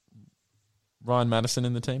put Ryan Madison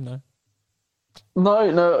in the team, no?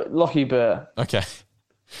 No, Lockie Burr. Okay.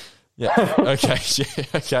 Yeah. Okay. Yeah,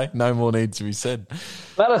 okay. No more needs to be said.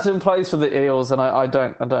 Madison plays for the Eels, and I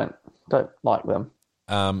don't like them.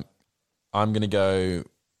 I'm going to go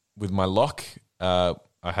with my lock. I've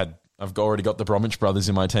already got the Bromwich brothers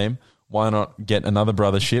in my team. Why not get another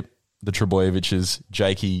brothership? The Trebojeviches.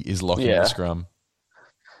 Jakey is locking the scrum.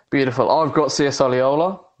 Beautiful. I've got CS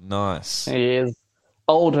Oliola. Nice. He is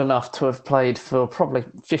old enough to have played for probably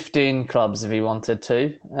 15 clubs if he wanted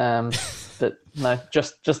to. But no,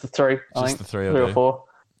 just the three. I think. The three or four.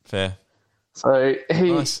 Fair. So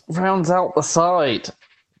he rounds out the side.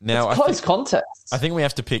 Now, it's close contest. I think we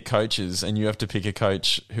have to pick coaches, and you have to pick a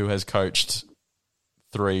coach who has coached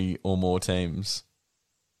 3 or more teams.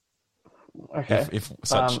 Okay.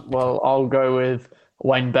 Well, I'll go with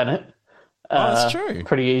Wayne Bennett. That's true.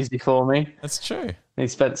 Pretty easy for me. That's true. He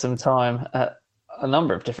spent some time at a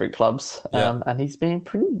number of different clubs, and he's been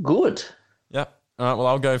pretty good. Yeah. All right. Well,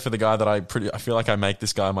 I'll go for the guy that I feel like I make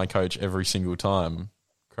this guy my coach every single time,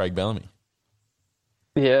 Craig Bellamy.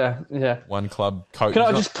 Yeah. One club coach. Can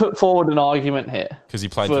I just put forward an argument here? Because he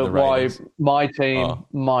played for the Raiders. Why my team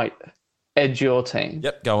might edge your team.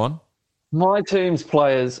 Yep, go on. My team's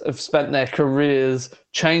players have spent their careers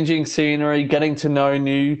changing scenery, getting to know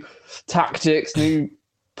new tactics, new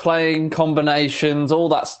playing combinations, all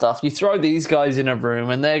that stuff. You throw these guys in a room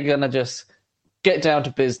and they're going to just get down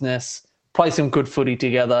to business, play some good footy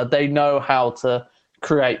together. They know how to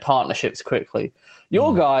create partnerships quickly.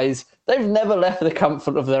 Your guys, they've never left the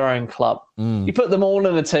comfort of their own club. You put them all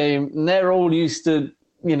in a team and they're all used to,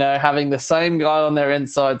 having the same guy on their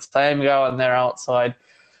inside, same guy on their outside.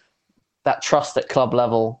 That trust at club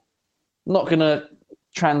level, not going to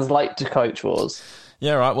translate to coach wars.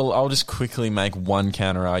 Yeah, right. Well, I'll just quickly make one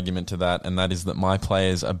counter argument to that, and that is that my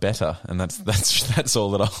players are better, and that's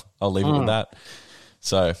all that I'll leave it with that.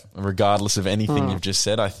 So, regardless of anything you've just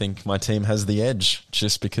said, I think my team has the edge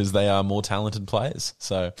just because they are more talented players.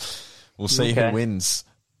 So, we'll see who wins.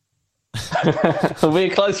 It'll be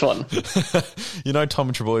a close one.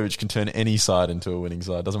 Tom Trbojevic can turn any side into a winning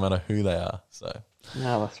side. Doesn't matter who they are. So,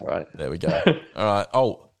 no, that's right. There we go. All right.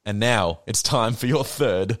 Oh, and now it's time for your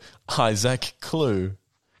third Isaac clue.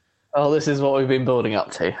 Oh, this is what we've been building up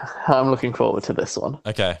to. I'm looking forward to this one.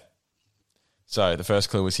 Okay. So, the first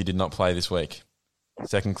clue was he did not play this week.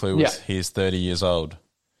 Second clue was he is 30 years old.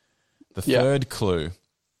 The third clue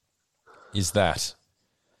is that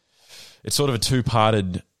it's sort of a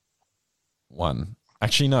two-parted one.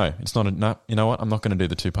 Actually, no, it's not. No, you know what? I'm not going to do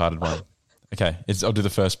the two-parted one. Okay, I'll do the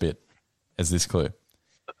first bit as this clue.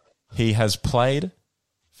 He has played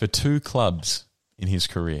for 2 clubs in his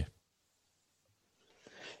career.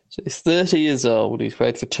 So he's 30 years old. He's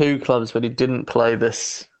played for 2 clubs, but he didn't play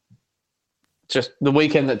this. Just the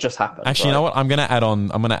weekend that just happened. Actually, you know what? I'm going to add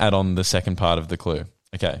on the second part of the clue.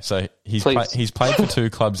 Okay, so he's played for 2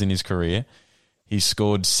 clubs in his career. He's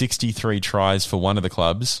scored 63 tries for one of the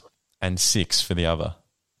clubs and 6 for the other.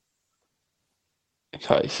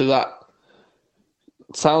 Okay, so that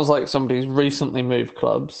sounds like somebody's recently moved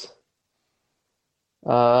clubs.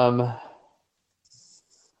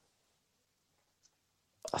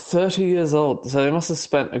 30 years old, so they must have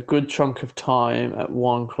spent a good chunk of time at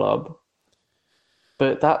one club.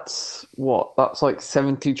 But that's what? That's like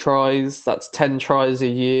 70 tries. That's 10 tries a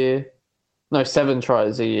year. No, 7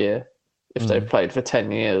 tries a year if they've played for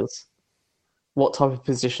 10 years. What type of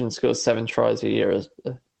position scores 7 tries a year?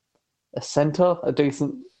 A centre? A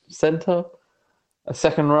decent centre? A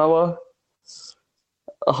second rower?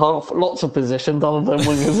 A half? Lots of positions other than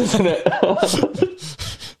wingers, isn't it?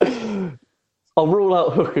 I'll rule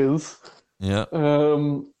out hookers. Yeah.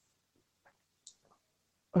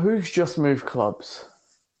 Who's just moved clubs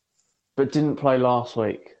but didn't play last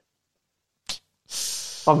week?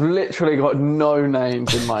 I've literally got no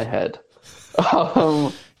names in my head.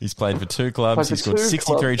 He's played for 2 clubs. He's scored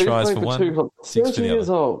 63 tries for one. 6 for the years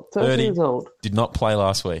other. Old. 30 years old. Did not play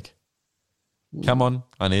last week. Come on,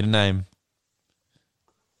 I need a name.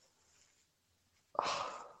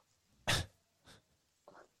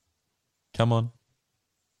 Come on.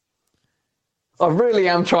 I really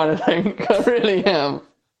am trying to think. I really am.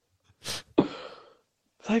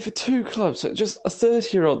 Play for 2 clubs. So just a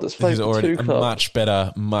 30-year-old that's played for 2 clubs.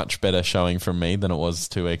 Much better showing from me than it was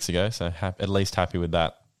 2 weeks ago. So at least happy with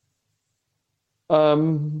that.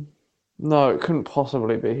 No, it couldn't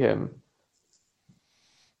possibly be him.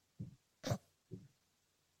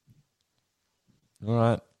 All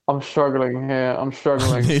right. I'm struggling here. I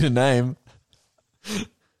need a name.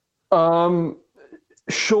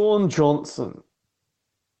 Sean Johnson.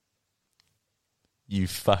 You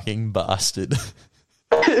fucking bastard.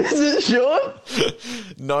 Is it Sean?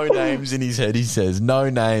 No names in his head, he says. No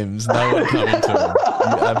names. No one coming to him.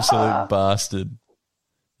 You absolute bastard.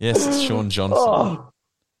 Yes, it's Sean Johnson. Oh.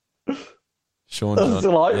 Sean That's Johnson.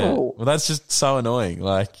 delightful. Yeah. Well, that's just so annoying.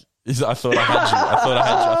 Like, I thought I had you. I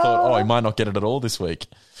thought, he might not get it at all this week.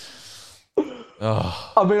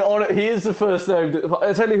 Oh. I mean, he is the first name.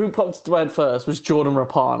 I tell you who popped into my head first was Jordan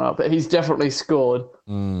Rapana, but he's definitely scored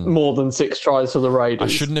more than 6 tries for the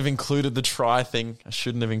Raiders. I shouldn't have included the try thing. I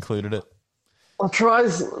shouldn't have included it. Well,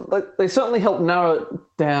 tries, they certainly helped narrow it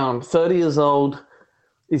down. 30 years old.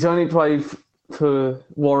 He's only played for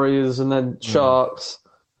Warriors and then Sharks.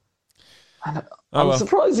 And I'm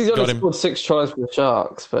surprised he's only scored 6 tries for the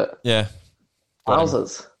Sharks, but yeah,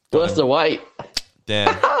 wowzers. Worth the wait.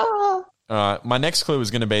 Damn. All right. My next clue was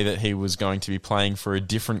going to be that he was going to be playing for a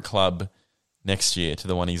different club next year to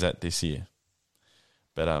the one he's at this year.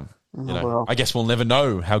 But I guess we'll never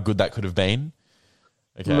know how good that could have been.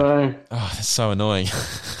 Okay. No. Oh, that's so annoying.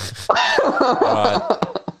 All right.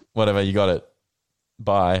 Whatever, you got it.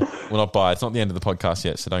 Bye. Well, not bye. It's not the end of the podcast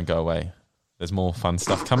yet, so don't go away. There's more fun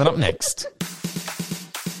stuff coming up next.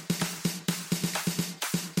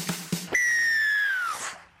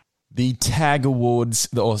 The TAG Awards,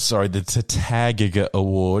 the Tatagiga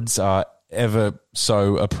Awards are ever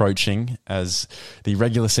so approaching as the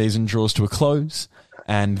regular season draws to a close.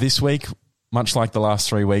 And this week, much like the last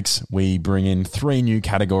 3 weeks, we bring in 3 new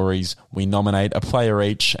categories. We nominate a player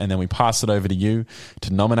each, and then we pass it over to you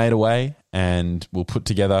to nominate away, and we'll put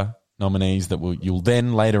together nominees that you'll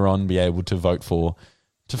then later on be able to vote for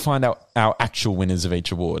to find out our actual winners of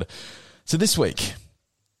each award. So this week,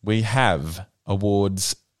 we have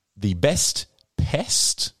awards: the best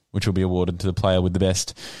pest, which will be awarded to the player with the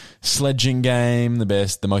best sledging game,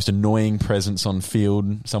 the most annoying presence on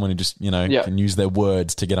field, someone who just, can use their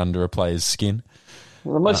words to get under a player's skin.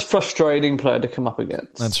 The most frustrating player to come up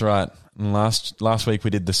against. That's right. And last week we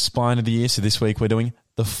did the spine of the year, so this week we're doing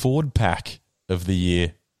the forward pack of the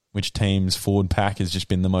year. Which team's forward pack has just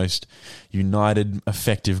been the most united,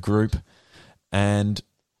 effective group. And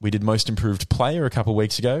we did most improved player a couple of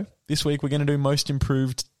weeks ago. This week we're going to do most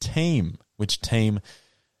improved team. Which team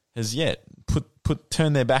has yet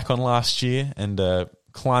turned their back on last year and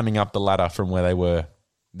climbing up the ladder from where they were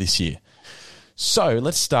this year. So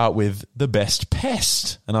let's start with the best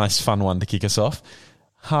pest. A nice fun one to kick us off.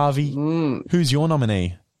 Harvey, who's your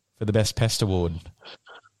nominee for the best pest award?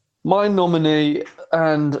 My nominee,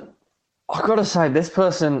 and I've got to say, this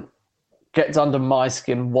person gets under my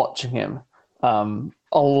skin watching him a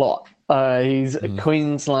lot. He's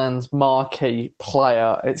Queensland's marquee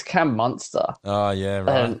player. It's Cam Munster. Oh, yeah, right.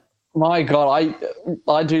 And my God,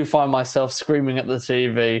 I do find myself screaming at the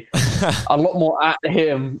TV a lot more at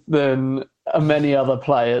him than many other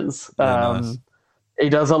players. Nice. He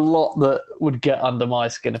does a lot that would get under my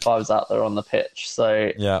skin if I was out there on the pitch.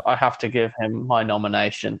 So I have to give him my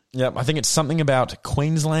nomination. Yeah, I think it's something about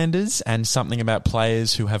Queenslanders and something about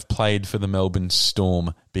players who have played for the Melbourne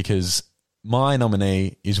Storm, because my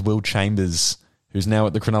nominee is Will Chambers, who's now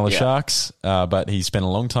at the Cronulla Sharks, but he spent a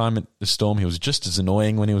long time at the Storm. He was just as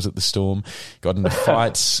annoying when he was at the Storm, got into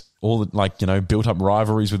fights, built up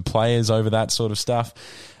rivalries with players over that sort of stuff.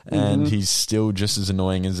 And he's still just as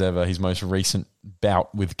annoying as ever. His most recent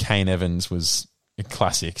bout with Kane Evans was a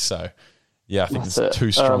classic. So, yeah, I think there's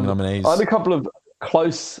 2 strong nominees. I had a couple of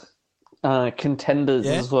close contenders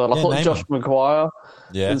as well. I thought Josh Maguire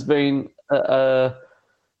has been a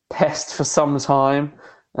pest for some time.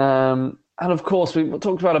 And, of course, we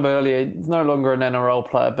talked about him earlier. He's no longer an NRL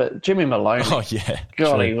player, but Jimmy Maloney. Oh, yeah.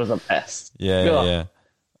 God, he was a pest. Yeah.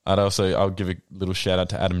 I'll give a little shout out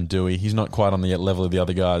to Adam Dewey. He's not quite on the level of the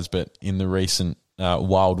other guys, but in the recent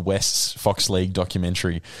Wild West Fox League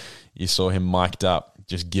documentary, you saw him mic'd up,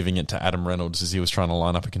 just giving it to Adam Reynolds as he was trying to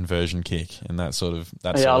line up a conversion kick, and that sort of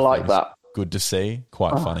I like that. Good to see,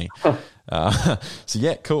 quite funny. So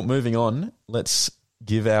yeah, cool. Moving on, let's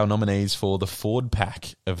give our nominees for the forward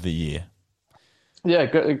pack of the year. Yeah,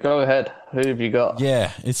 go ahead. Who have you got?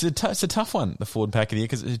 Yeah, it's a tough one, the forward pack of the year,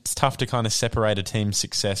 because it's tough to kind of separate a team's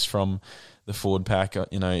success from the forward pack.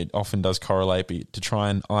 It often does correlate, but to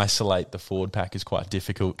try and isolate the forward pack is quite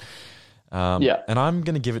difficult. And I'm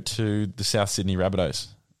going to give it to the South Sydney Rabbitohs.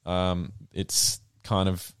 It's kind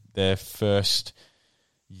of their first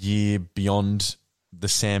year beyond the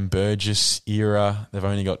Sam Burgess era. They've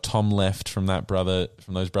only got Tom left from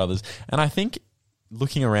those brothers, and I think,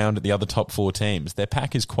 looking around at the other top 4 teams, their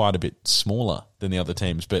pack is quite a bit smaller than the other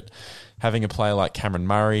teams. But having a player like Cameron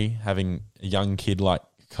Murray, having a young kid like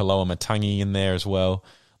Kaloa Matangi in there as well,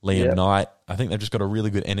 Liam Knight, I think they've just got a really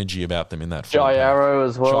good energy about them in that. Jai Arrow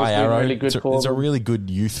as well. Jai Arrow, really good it's a really good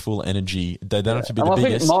youthful energy. They don't have to be the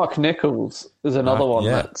biggest. I think Mark Nichols is another one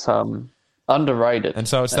that's underrated. And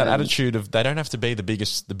so it's that attitude of they don't have to be the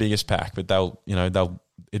biggest pack, but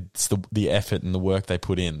it's the effort and the work they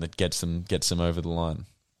put in that gets them over the line.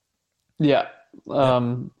 Yeah.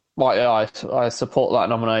 My I support that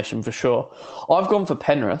nomination for sure. I've gone for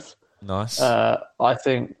Penrith. Nice. I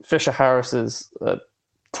think Fisher Harris is a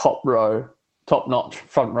top-notch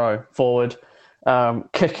front row forward.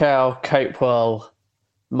 Kikau, Capewell,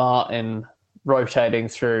 Martin rotating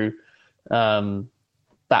through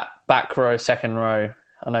that back row, second row.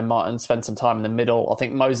 I know Martin spent some time in the middle. I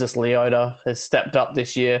think Moses Leota has stepped up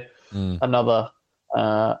this year. Another,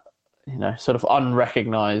 sort of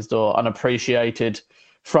unrecognised or unappreciated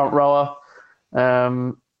front rower.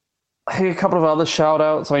 I think a couple of other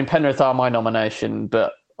shout-outs. I mean, Penrith are my nomination,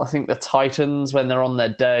 but I think the Titans, when they're on their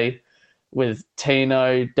day, with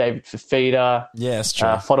Tino, David Fifita, that's true.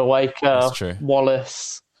 Fodawaker,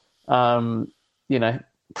 Wallace,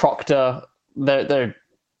 Proctor,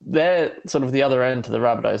 they're sort of the other end to the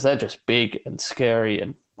Rabbitohs. They're just big and scary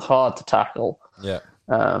and hard to tackle. Yeah.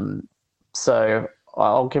 So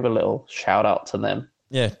I'll give a little shout out to them.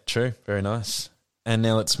 Yeah, true. Very nice. And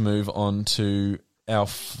now let's move on to our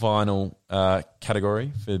final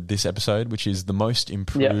category for this episode, which is the most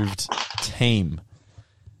improved team.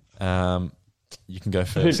 You can go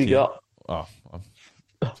first. Who'd you got? Oh,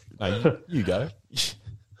 no, you go.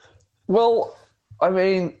 Well, I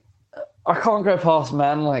mean, I can't go past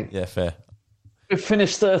Manly. Yeah, fair. We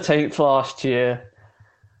finished 13th last year.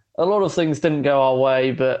 A lot of things didn't go our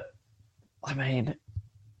way, but I mean,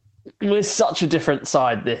 we're such a different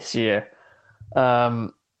side this year.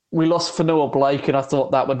 We lost Fanua Blake, and I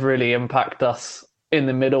thought that would really impact us in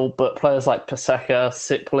the middle, but players like Paseka,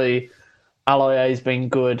 Sipley, Aloye's been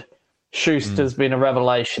good. Schuster's been a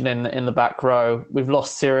revelation in the back row. We've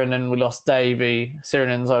lost Sirinen, we lost Davey.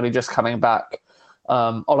 Sirinen's only just coming back.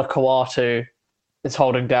 Ola Kawatu is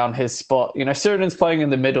holding down his spot. Sirinen's playing in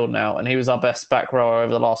the middle now, and he was our best back rower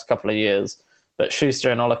over the last couple of years. But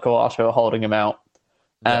Schuster and Ola Kawatu are holding him out.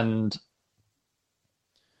 Yeah. And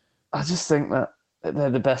I just think that they're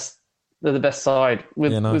the best. They're the best side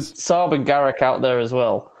with Saab and Garrick out there as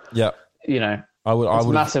well. Yeah, I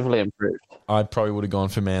would massively improved. I probably would have gone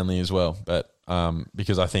for Manly as well, but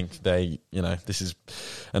because I think they, this is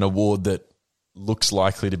an award that looks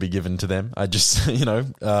likely to be given to them. I just,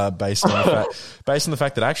 based on the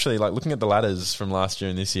fact that actually, like looking at the ladders from last year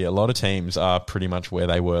and this year, a lot of teams are pretty much where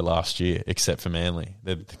they were last year, except for Manly.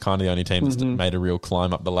 They're kind of the only team that's made a real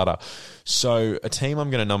climb up the ladder. So a team I'm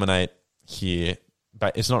going to nominate here,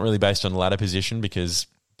 but it's not really based on ladder position because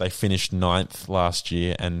they finished 9th last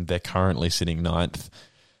year and they're currently sitting 9th.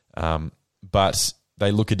 But they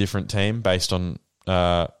look a different team based on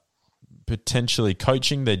potentially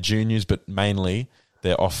coaching their juniors, but mainly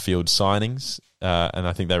their off-field signings. And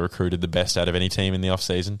I think they recruited the best out of any team in the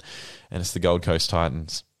off-season, and it's the Gold Coast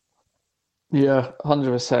Titans. Yeah,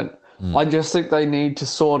 100%. I just think they need to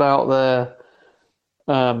sort out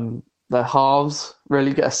their halves,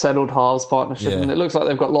 really get a settled halves partnership. Yeah. And it looks like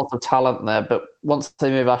they've got lots of talent there, but once they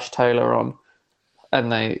move Ash Taylor on and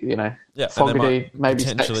they, Fogarty, maybe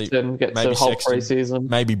Sexton get to a whole pre-season.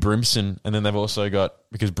 Maybe Brimson, and then they've also got,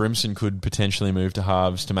 because Brimson could potentially move to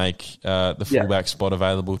halves to make the fullback spot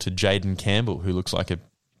available to Jaden Campbell, who looks like a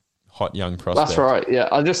hot young prospect. That's right, yeah.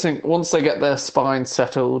 I just think once they get their spine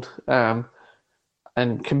settled and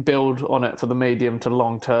can build on it for the medium to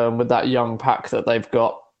long term with that young pack that they've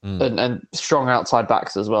got, and strong outside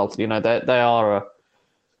backs as well. They are a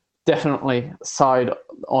definitely side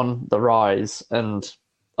on the rise, and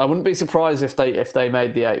I wouldn't be surprised if they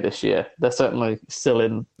made the 8 this year. They're certainly still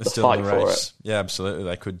in the fight for it. Yeah, absolutely.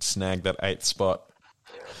 They could snag that 8th spot.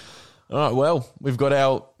 All right, well, we've got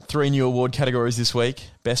our 3 new award categories this week: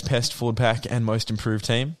 Best Pest, Forward Pack, and Most Improved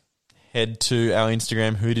Team. Head to our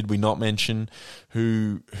Instagram. Who did we not mention?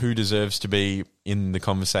 Who deserves to be in the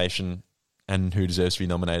conversation and who deserves to be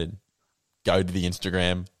nominated? Go to the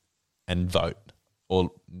Instagram and vote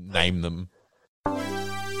or name them.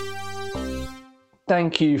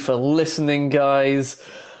 Thank you for listening, guys.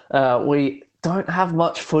 We don't have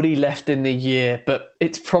much footy left in the year, but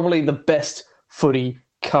it's probably the best footy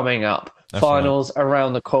coming up. That's finals right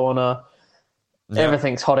around the corner. Yep.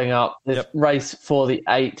 Everything's hotting up. The race for the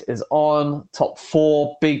 8 is on. Top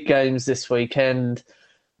 4 big games this weekend.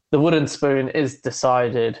 The wooden spoon is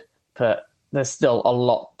decided, but there's still a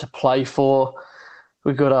lot to play for.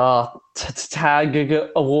 We've got our tag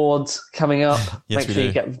awards coming up. Yes, make sure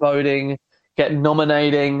you get voting, get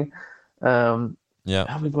nominating. We've got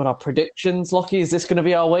our predictions. Lockie, is this going to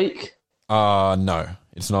be our week? No,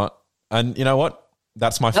 it's not. And you know what?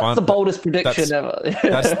 That's the boldest prediction ever.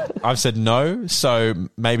 I've said no, so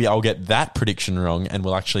maybe I'll get that prediction wrong and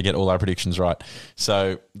we'll actually get all our predictions right.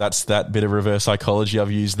 So that's that bit of reverse psychology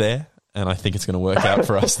I've used there, and I think it's going to work out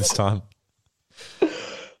for us this time.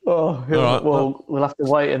 Right, well, we'll have to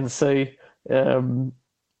wait and see.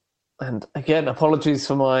 And again, apologies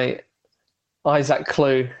for my Isaac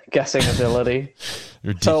Clue guessing ability.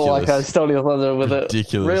 Ridiculous. Felt like I stole your thunder with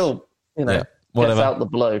Ridiculous. a real, whatever. gets out the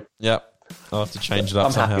blue. Yep. I'll have to change it up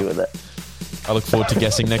I'm somehow. happy with it. I look forward to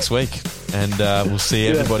guessing next week. And we'll see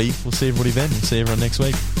everybody. We'll see everybody then. We'll see everyone next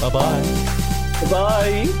week. Bye-bye.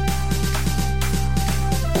 Bye.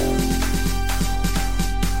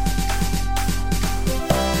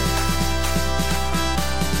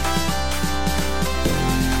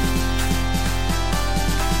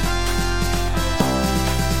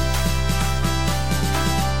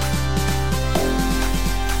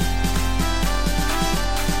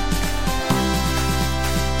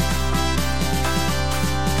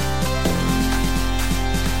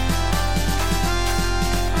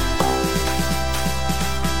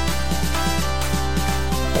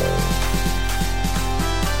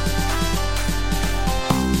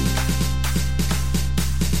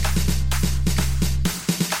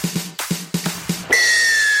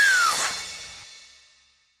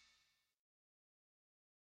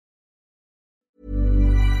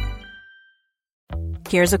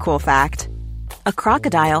 Here's a cool fact. A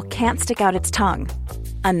crocodile can't stick out its tongue.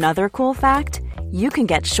 Another cool fact, you can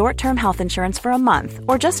get short-term health insurance for a month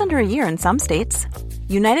or just under a year in some states.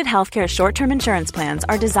 United Healthcare short-term insurance plans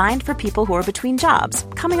are designed for people who are between jobs,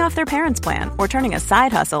 coming off their parents' plan, or turning a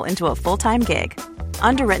side hustle into a full-time gig.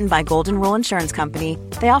 Underwritten by Golden Rule Insurance Company,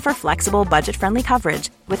 they offer flexible, budget-friendly coverage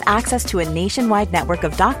with access to a nationwide network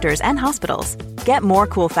of doctors and hospitals. Get more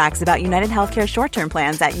cool facts about United Healthcare short-term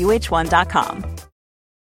plans at uh1.com.